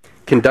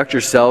 Conduct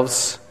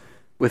yourselves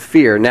with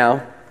fear.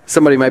 Now,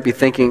 somebody might be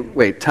thinking,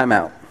 wait, time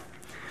out.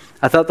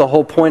 I thought the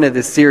whole point of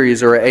this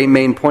series, or a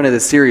main point of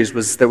this series,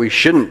 was that we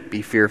shouldn't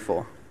be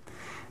fearful.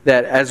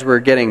 That as we're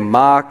getting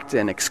mocked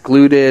and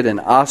excluded and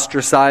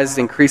ostracized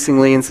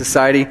increasingly in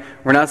society,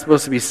 we're not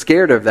supposed to be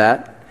scared of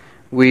that.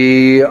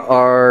 We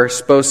are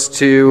supposed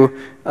to,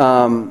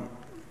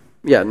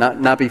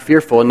 not be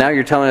fearful. And now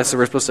you're telling us that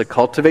we're supposed to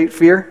cultivate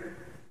fear?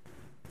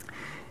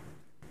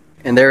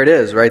 And there it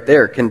is, right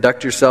there.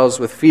 Conduct yourselves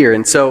with fear.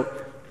 And so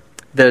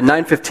the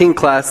 9:15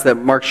 class that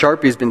Mark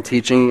Sharpie's been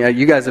teaching,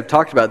 you guys have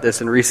talked about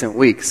this in recent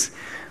weeks.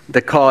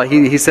 The call,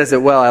 he says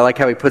it well. I like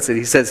how he puts it.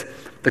 He says,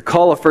 the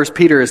call of 1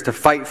 Peter is to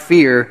fight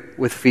fear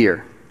with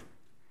fear.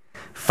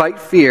 Fight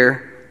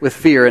fear with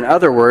fear. In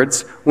other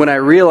words, when I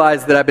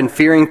realize that I've been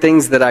fearing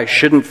things that I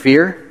shouldn't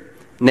fear,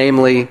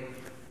 namely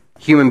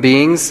human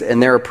beings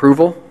and their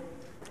approval,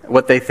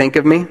 what they think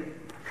of me,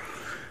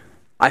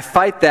 I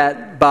fight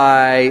that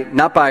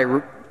not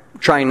by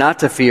trying not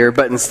to fear,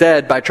 but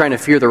instead by trying to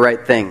fear the right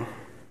thing,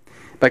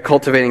 by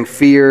cultivating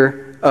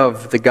fear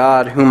of the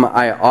God whom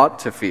I ought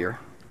to fear.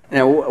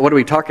 Now, what are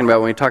we talking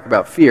about when we talk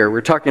about fear?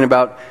 We're talking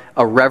about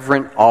a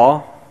reverent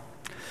awe.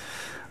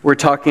 We're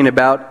talking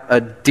about a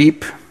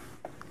deep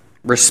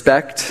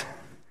respect.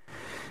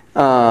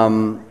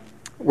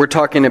 We're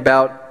talking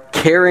about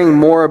caring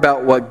more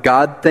about what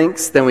God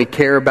thinks than we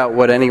care about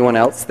what anyone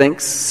else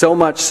thinks, so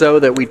much so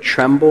that we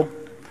tremble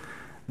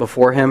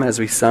before him as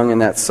we sung in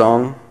that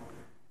song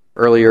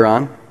earlier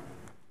on.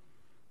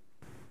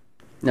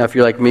 Now, if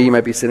you're like me, you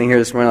might be sitting here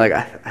this morning like,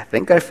 I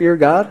think I fear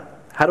God.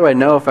 How do I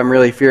know if I'm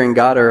really fearing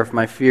God or if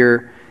my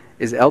fear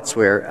is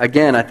elsewhere?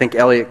 Again, I think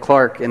Elliot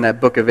Clark in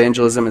that book,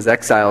 Evangelism as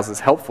Exiles,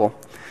 is helpful.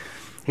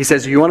 He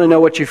says, you want to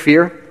know what you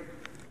fear?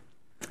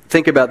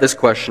 Think about this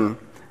question.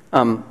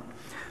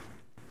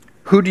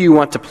 Who do you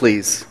want to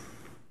please?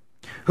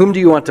 Whom do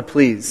you want to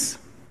please?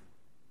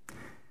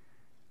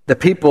 The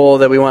people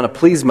that we want to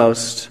please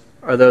most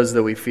are those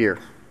that we fear.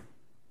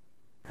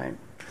 Right?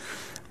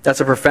 That's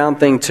a profound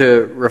thing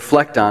to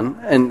reflect on.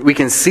 And we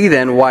can see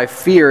then why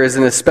fear is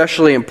an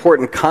especially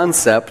important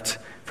concept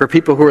for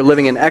people who are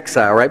living in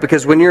exile, right?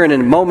 Because when you're in a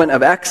moment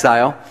of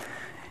exile,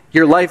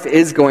 your life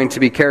is going to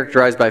be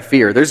characterized by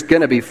fear. There's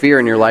going to be fear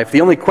in your life.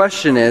 The only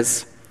question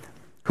is,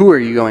 who are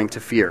you going to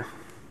fear?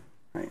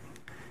 Right?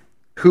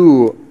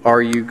 Who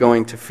are you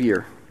going to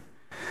fear?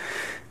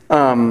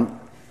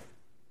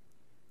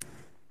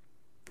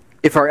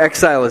 If our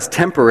exile is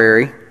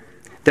temporary,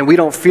 then we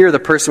don't fear the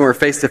person we're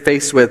face to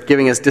face with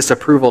giving us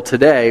disapproval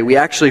today. We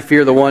actually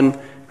fear the one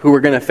who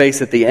we're going to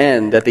face at the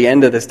end of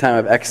this time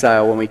of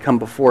exile when we come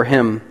before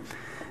him,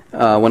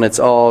 when it's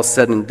all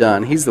said and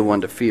done. He's the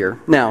one to fear.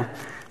 Now,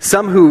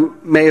 some who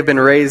may have been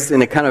raised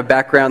in a kind of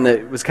background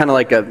that was kind of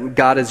like a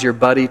God is your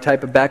buddy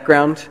type of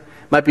background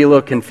might be a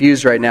little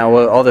confused right now.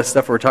 Well, all this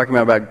stuff we're talking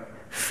about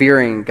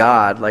fearing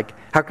God, like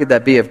how could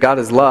that be? If God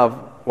is love,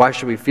 why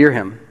should we fear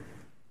him?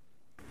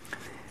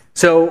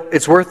 So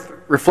it's worth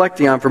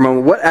reflecting on for a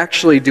moment. What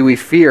actually do we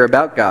fear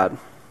about God?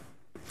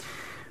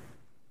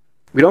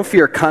 We don't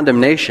fear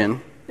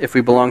condemnation if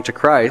we belong to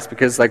Christ,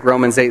 because like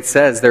Romans 8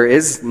 says, there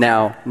is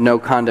now no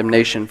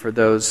condemnation for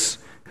those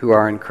who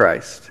are in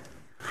Christ.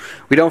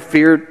 We don't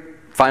fear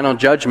final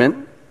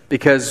judgment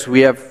because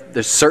we have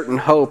this certain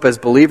hope as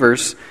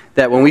believers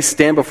that when we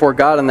stand before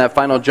God on that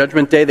final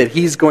judgment day, that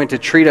he's going to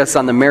treat us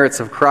on the merits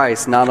of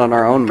Christ, not on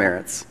our own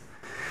merits.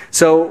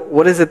 So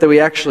what is it that we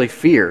actually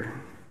fear?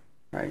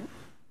 Right?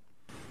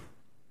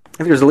 I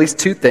think there's at least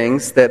two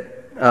things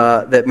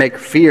that make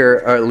fear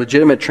a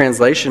legitimate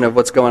translation of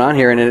what's going on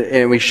here,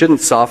 and we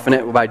shouldn't soften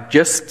it by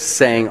just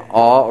saying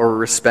awe or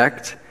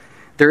respect.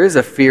 There is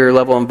a fear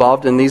level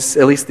involved in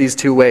at least these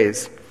two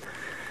ways.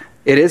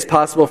 It is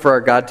possible for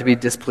our God to be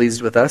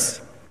displeased with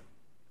us,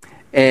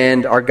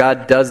 and our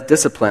God does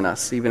discipline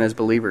us, even as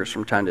believers,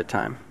 from time to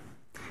time.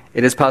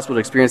 It is possible to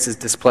experience his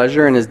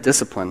displeasure and his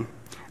discipline.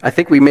 I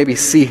think we maybe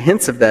see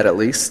hints of that at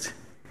least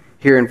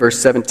here in verse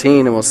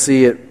 17, and we'll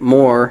see it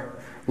more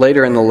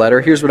later in the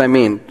letter. Here's what I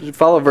mean.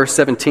 Follow verse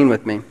 17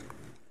 with me.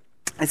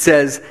 It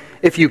says,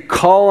 if you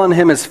call on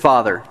him as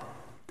Father.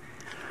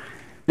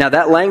 Now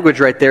that language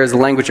right there is the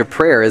language of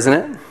prayer, isn't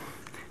it?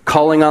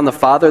 Calling on the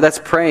Father, that's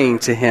praying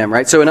to him,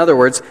 right? So in other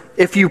words,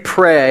 if you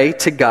pray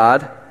to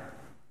God,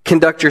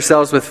 conduct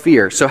yourselves with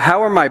fear. So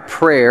how are my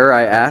prayer,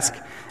 I ask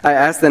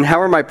then,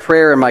 how are my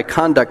prayer and my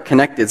conduct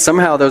connected?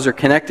 Somehow those are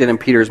connected in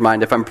Peter's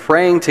mind. If I'm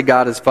praying to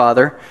God as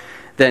Father,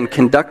 then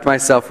conduct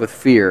myself with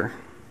fear.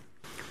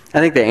 I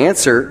think the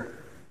answer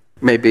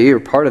may be, or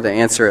part of the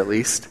answer at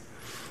least,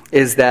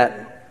 is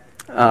that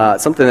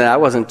something that I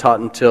wasn't taught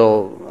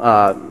until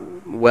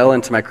well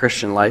into my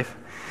Christian life.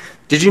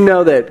 Did you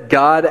know that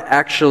God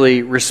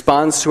actually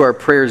responds to our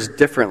prayers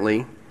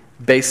differently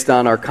based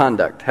on our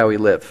conduct, how we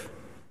live?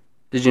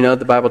 Did you know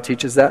the Bible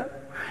teaches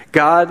that?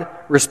 God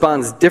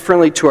responds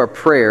differently to our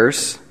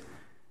prayers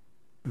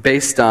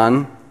based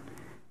on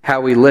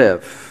how we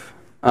live.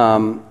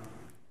 The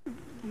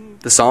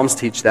Psalms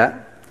teach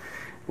that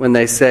when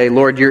they say,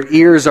 Lord, your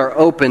ears are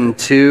open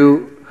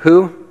to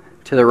who?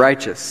 To the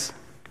righteous.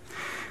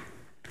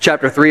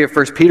 Chapter 3 of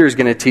 1 Peter is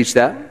going to teach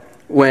that.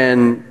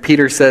 When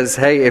Peter says,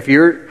 hey, if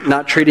you're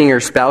not treating your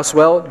spouse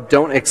well,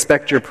 don't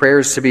expect your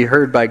prayers to be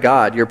heard by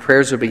God. Your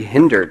prayers will be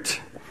hindered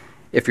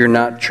if you're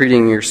not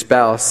treating your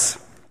spouse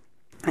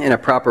in a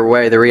proper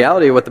way. The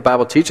reality of what the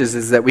Bible teaches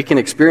is that we can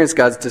experience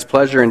God's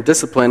displeasure and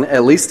discipline,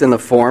 at least in the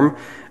form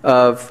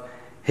of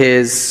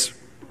his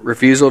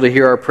refusal to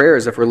hear our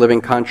prayers if we're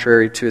living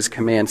contrary to his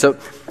command. So,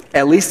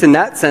 at least in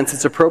that sense,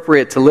 it's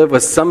appropriate to live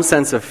with some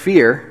sense of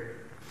fear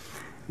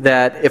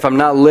that if I'm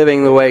not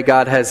living the way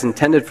God has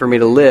intended for me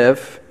to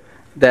live,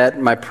 that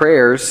my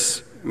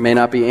prayers may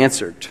not be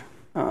answered.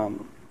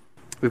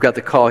 We've got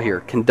the call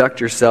here. Conduct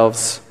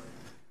yourselves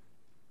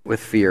with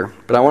fear.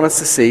 But I want us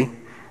to see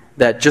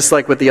that just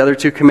like with the other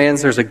two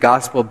commands, there's a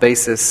gospel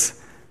basis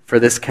for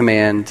this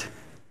command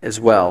as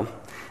well.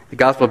 The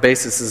gospel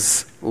basis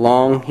is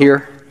long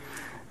here.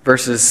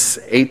 Verses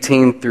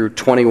 18 through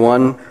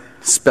 21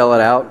 spell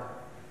it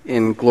out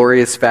in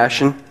glorious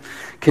fashion.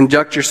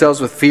 Conduct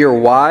yourselves with fear.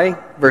 Why?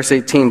 Verse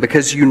 18,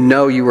 because you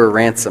know you were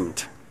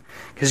ransomed.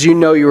 Because you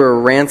know you were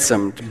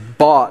ransomed,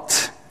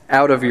 bought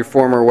out of your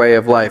former way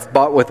of life.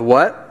 Bought with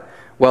what?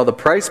 Well, the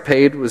price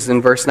paid was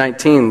in verse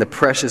 19, the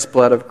precious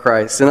blood of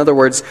Christ. In other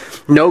words,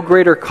 no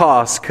greater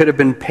cost could have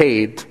been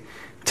paid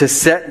to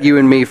set you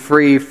and me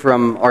free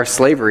from our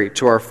slavery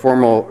to our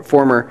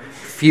former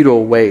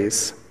feudal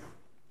ways.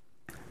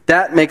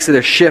 That makes it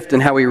a shift in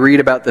how we read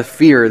about the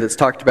fear that's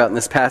talked about in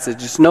this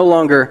passage. It's no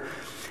longer,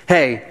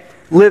 hey,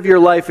 live your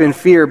life in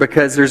fear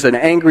because there's an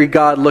angry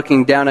God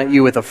looking down at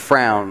you with a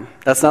frown.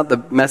 That's not the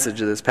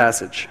message of this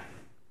passage.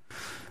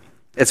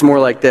 It's more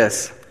like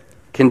this.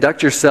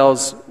 Conduct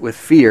yourselves with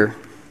fear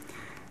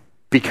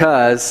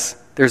because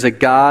there's a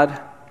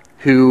God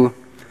who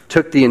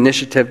took the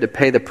initiative to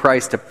pay the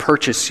price to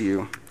purchase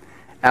you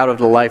out of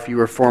the life you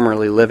were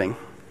formerly living.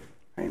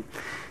 Right?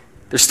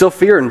 There's still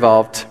fear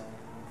involved.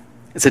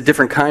 It's a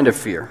different kind of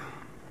fear.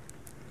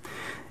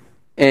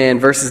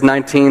 And verses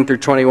 19 through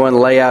 21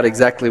 lay out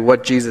exactly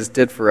what Jesus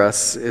did for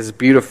us. Is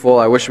beautiful.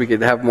 I wish we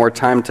could have more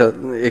time to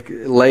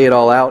lay it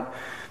all out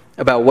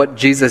about what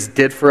Jesus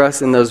did for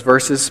us in those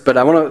verses. But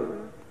I want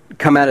to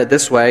come at it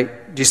this way.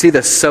 Do you see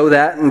the "so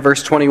that" in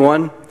verse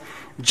 21?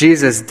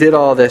 Jesus did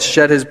all this,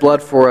 shed his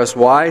blood for us.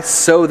 Why?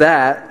 So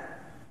that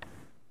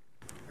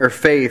our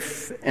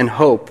faith and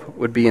hope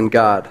would be in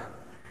God.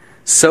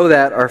 So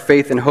that our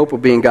faith and hope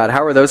would be in God.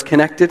 How are those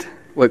connected?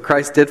 What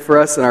Christ did for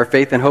us and our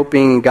faith and hope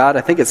being in God?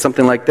 I think it's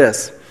something like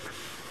this.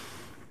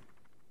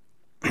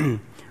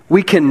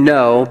 We can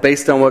know,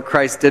 based on what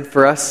Christ did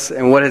for us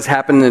and what has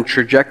happened in the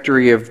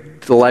trajectory of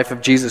the life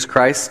of Jesus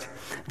Christ,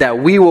 that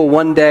we will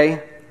one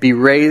day be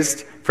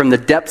raised from the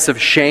depths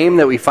of shame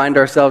that we find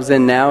ourselves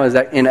in now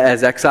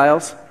as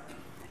exiles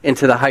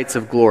into the heights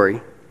of glory.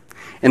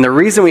 And the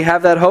reason we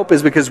have that hope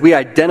is because we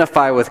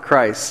identify with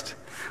Christ.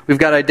 We've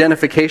got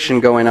identification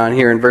going on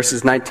here in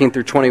verses 19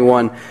 through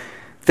 21.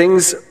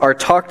 Things are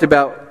talked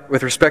about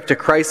with respect to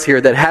Christ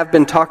here that have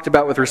been talked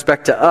about with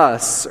respect to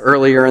us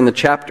earlier in the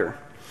chapter.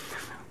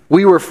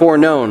 We were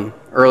foreknown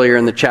earlier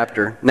in the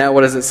chapter. Now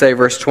what does it say,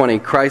 verse 20?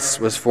 Christ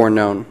was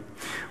foreknown.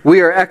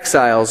 We are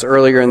exiles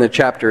earlier in the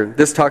chapter.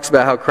 This talks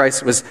about how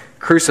Christ was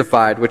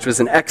crucified, which was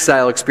an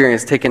exile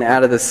experience taken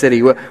out of the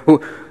city.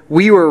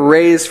 We were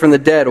raised from the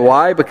dead.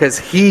 Why? Because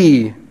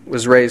he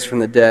was raised from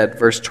the dead,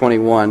 verse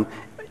 21.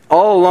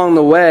 All along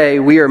the way,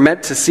 we are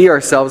meant to see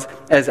ourselves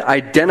as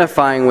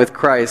identifying with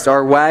Christ,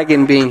 our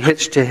wagon being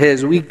hitched to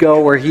his. We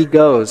go where he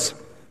goes.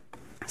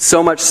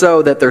 So much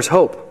so that there's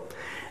hope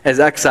as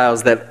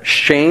exiles, that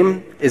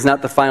shame is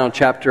not the final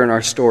chapter in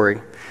our story.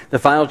 The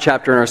final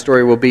chapter in our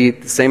story will be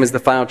the same as the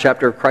final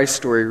chapter of Christ's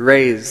story,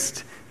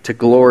 raised to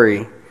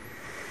glory.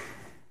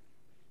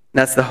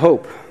 That's the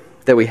hope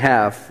that we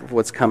have of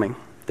what's coming.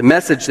 The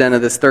message then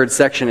of this third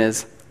section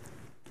is,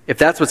 if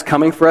that's what's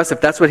coming for us, if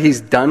that's what he's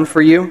done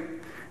for you,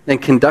 then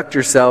conduct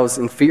yourselves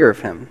in fear of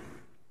him.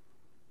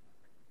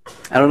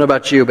 I don't know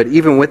about you, but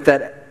even with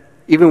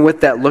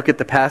that look at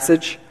the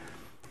passage,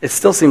 it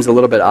still seems a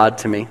little bit odd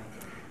to me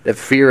that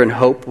fear and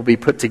hope will be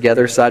put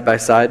together side by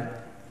side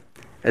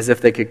as if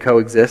they could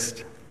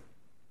coexist.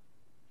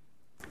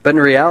 But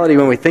in reality,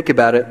 when we think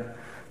about it,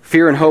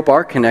 fear and hope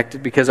are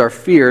connected because our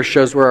fear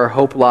shows where our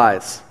hope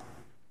lies.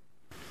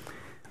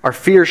 Our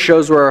fear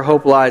shows where our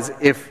hope lies.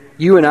 If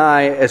you and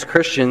I, as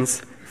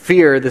Christians,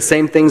 fear the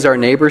same things our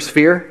neighbors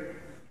fear,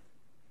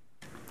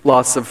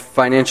 loss of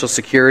financial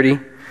security,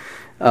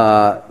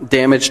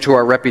 damage to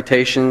our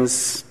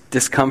reputations,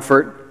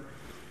 discomfort,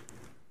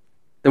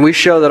 then we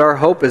show that our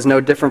hope is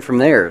no different from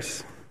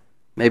theirs.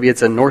 Maybe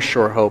it's a North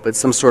Shore hope. It's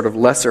some sort of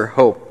lesser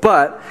hope.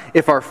 But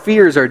if our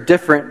fears are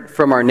different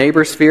from our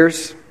neighbor's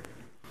fears,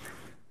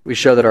 we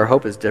show that our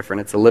hope is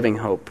different. It's a living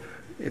hope.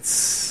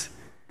 It's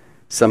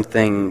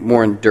something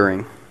more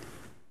enduring.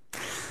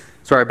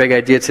 So our big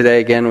idea today,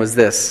 again, was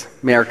this.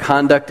 May our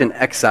conduct in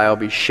exile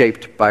be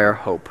shaped by our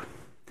hope.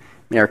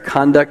 May our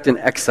conduct in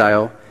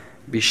exile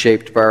be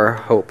shaped by our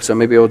hope. So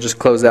maybe we'll just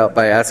close out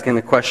by asking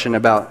the question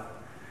about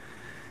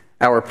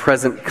our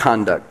present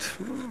conduct.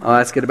 I'll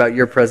ask it about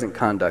your present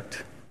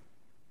conduct.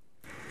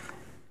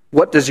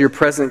 What does your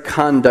present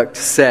conduct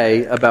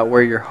say about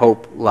where your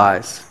hope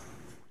lies?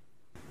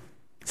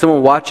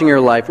 Someone watching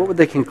your life, what would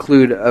they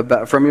conclude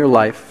about from your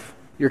life,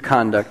 your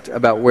conduct,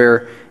 about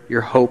where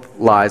your hope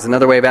lies?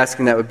 Another way of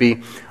asking that would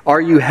be, are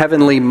you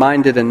heavenly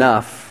minded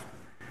enough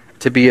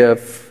to be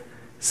of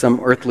some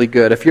earthly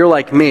good? If you're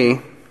like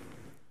me,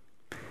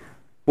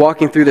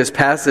 walking through this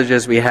passage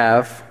as we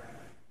have,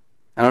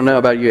 I don't know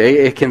about you,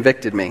 it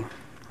convicted me.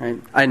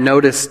 Right? I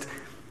noticed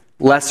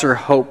lesser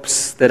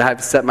hopes that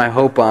I've set my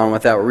hope on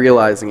without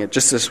realizing it.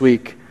 Just this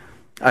week,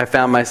 I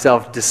found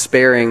myself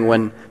despairing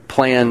when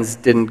plans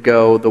didn't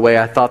go the way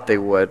I thought they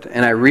would.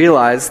 And I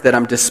realized that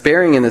I'm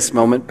despairing in this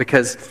moment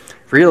because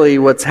really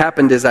what's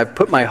happened is I've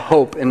put my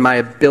hope in my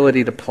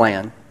ability to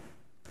plan.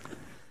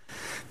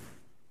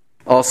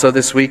 Also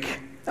this week,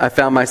 I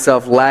found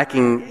myself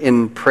lacking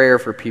in prayer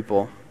for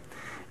people.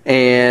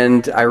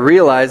 And I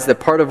realized that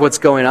part of what's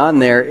going on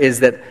there is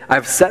that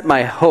I've set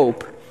my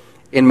hope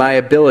in my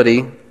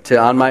ability to,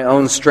 on my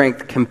own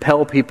strength,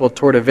 compel people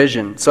toward a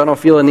vision. So I don't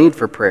feel a need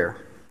for prayer.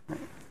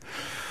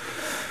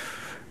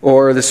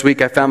 Or this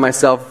week I found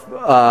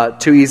myself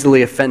too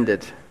easily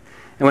offended.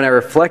 And when I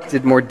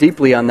reflected more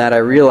deeply on that, I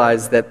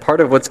realized that part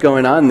of what's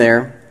going on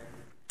there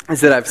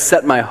is that I've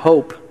set my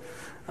hope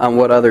on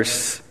what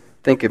others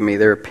think of me,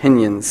 their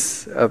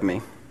opinions of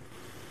me.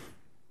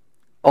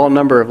 All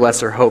number of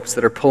lesser hopes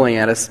that are pulling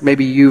at us.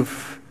 Maybe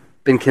you've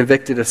been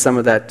convicted of some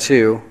of that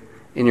too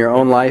in your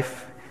own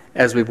life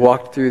as we've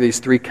walked through these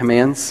 3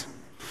 commands.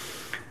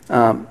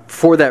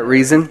 For that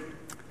reason,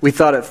 we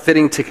thought it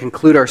fitting to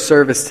conclude our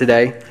service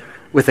today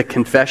with a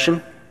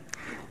confession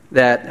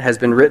that has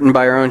been written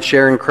by our own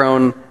Sharon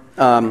Crone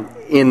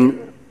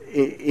in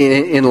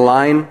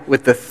line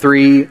with the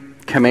 3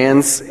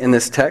 commands in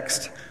this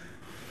text,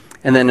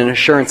 and then an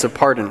assurance of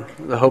pardon,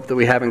 the hope that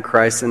we have in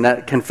Christ. And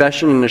that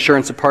confession and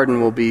assurance of pardon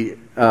will be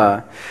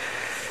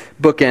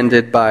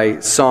bookended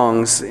by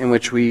songs in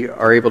which we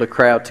are able to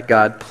cry out to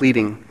God,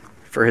 pleading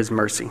for His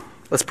mercy.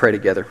 Let's pray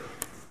together.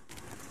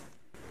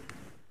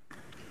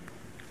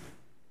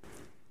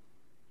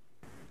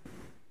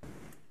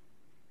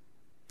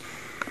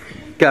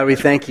 God, we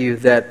thank you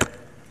that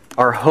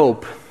our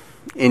hope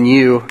in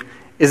you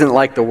isn't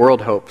like the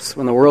world hopes.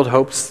 When the world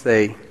hopes,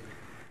 they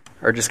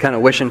are just kind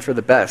of wishing for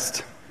the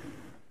best.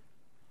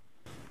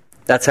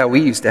 That's how we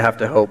used to have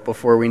to hope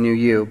before we knew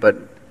you. But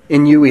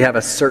in you we have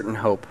a certain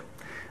hope,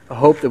 a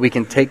hope that we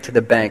can take to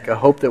the bank, a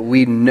hope that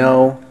we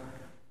know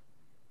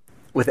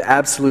with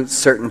absolute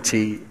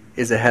certainty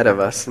is ahead of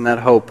us. And that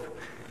hope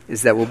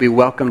is that we'll be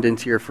welcomed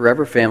into your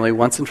forever family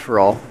once and for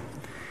all,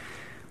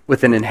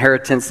 with an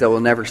inheritance that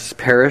will never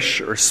perish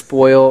or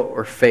spoil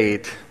or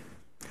fade,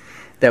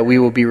 that we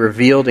will be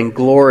revealed in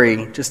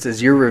glory just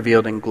as you're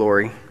revealed in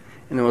glory,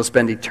 and then we'll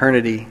spend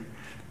eternity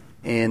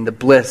in the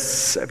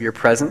bliss of your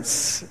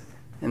presence,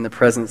 in the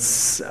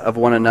presence of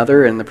one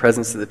another, in the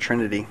presence of the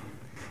Trinity.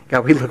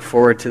 God, we look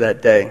forward to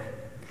that day.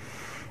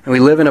 And we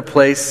live in a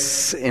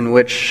place in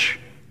which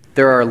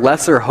there are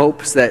lesser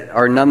hopes that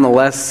are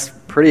nonetheless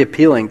pretty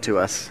appealing to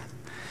us.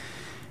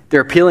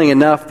 They're appealing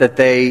enough that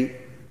they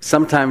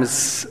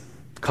sometimes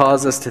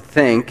cause us to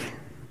think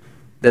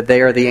that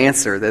they are the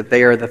answer, that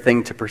they are the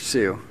thing to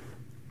pursue.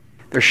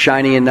 They're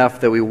shiny enough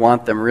that we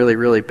want them really,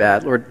 really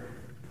bad. Lord,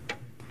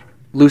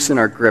 loosen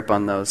our grip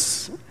on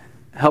those.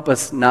 Help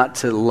us not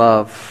to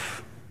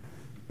love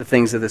the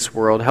things of this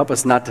world. Help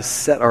us not to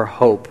set our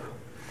hope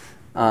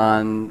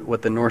on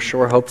what the North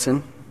Shore hopes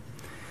in,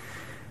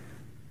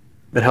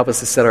 but help us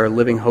to set our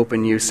living hope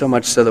in you, so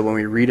much so that when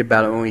we read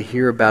about it, when we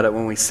hear about it,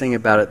 when we sing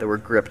about it, that we're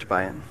gripped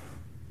by it.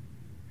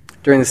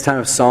 During this time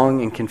of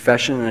song and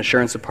confession and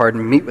assurance of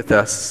pardon, meet with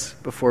us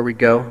before we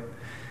go.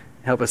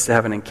 Help us to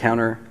have an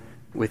encounter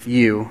with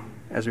you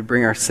as we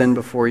bring our sin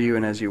before you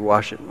and as you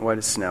wash it in white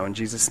as snow. In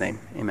Jesus' name,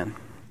 amen.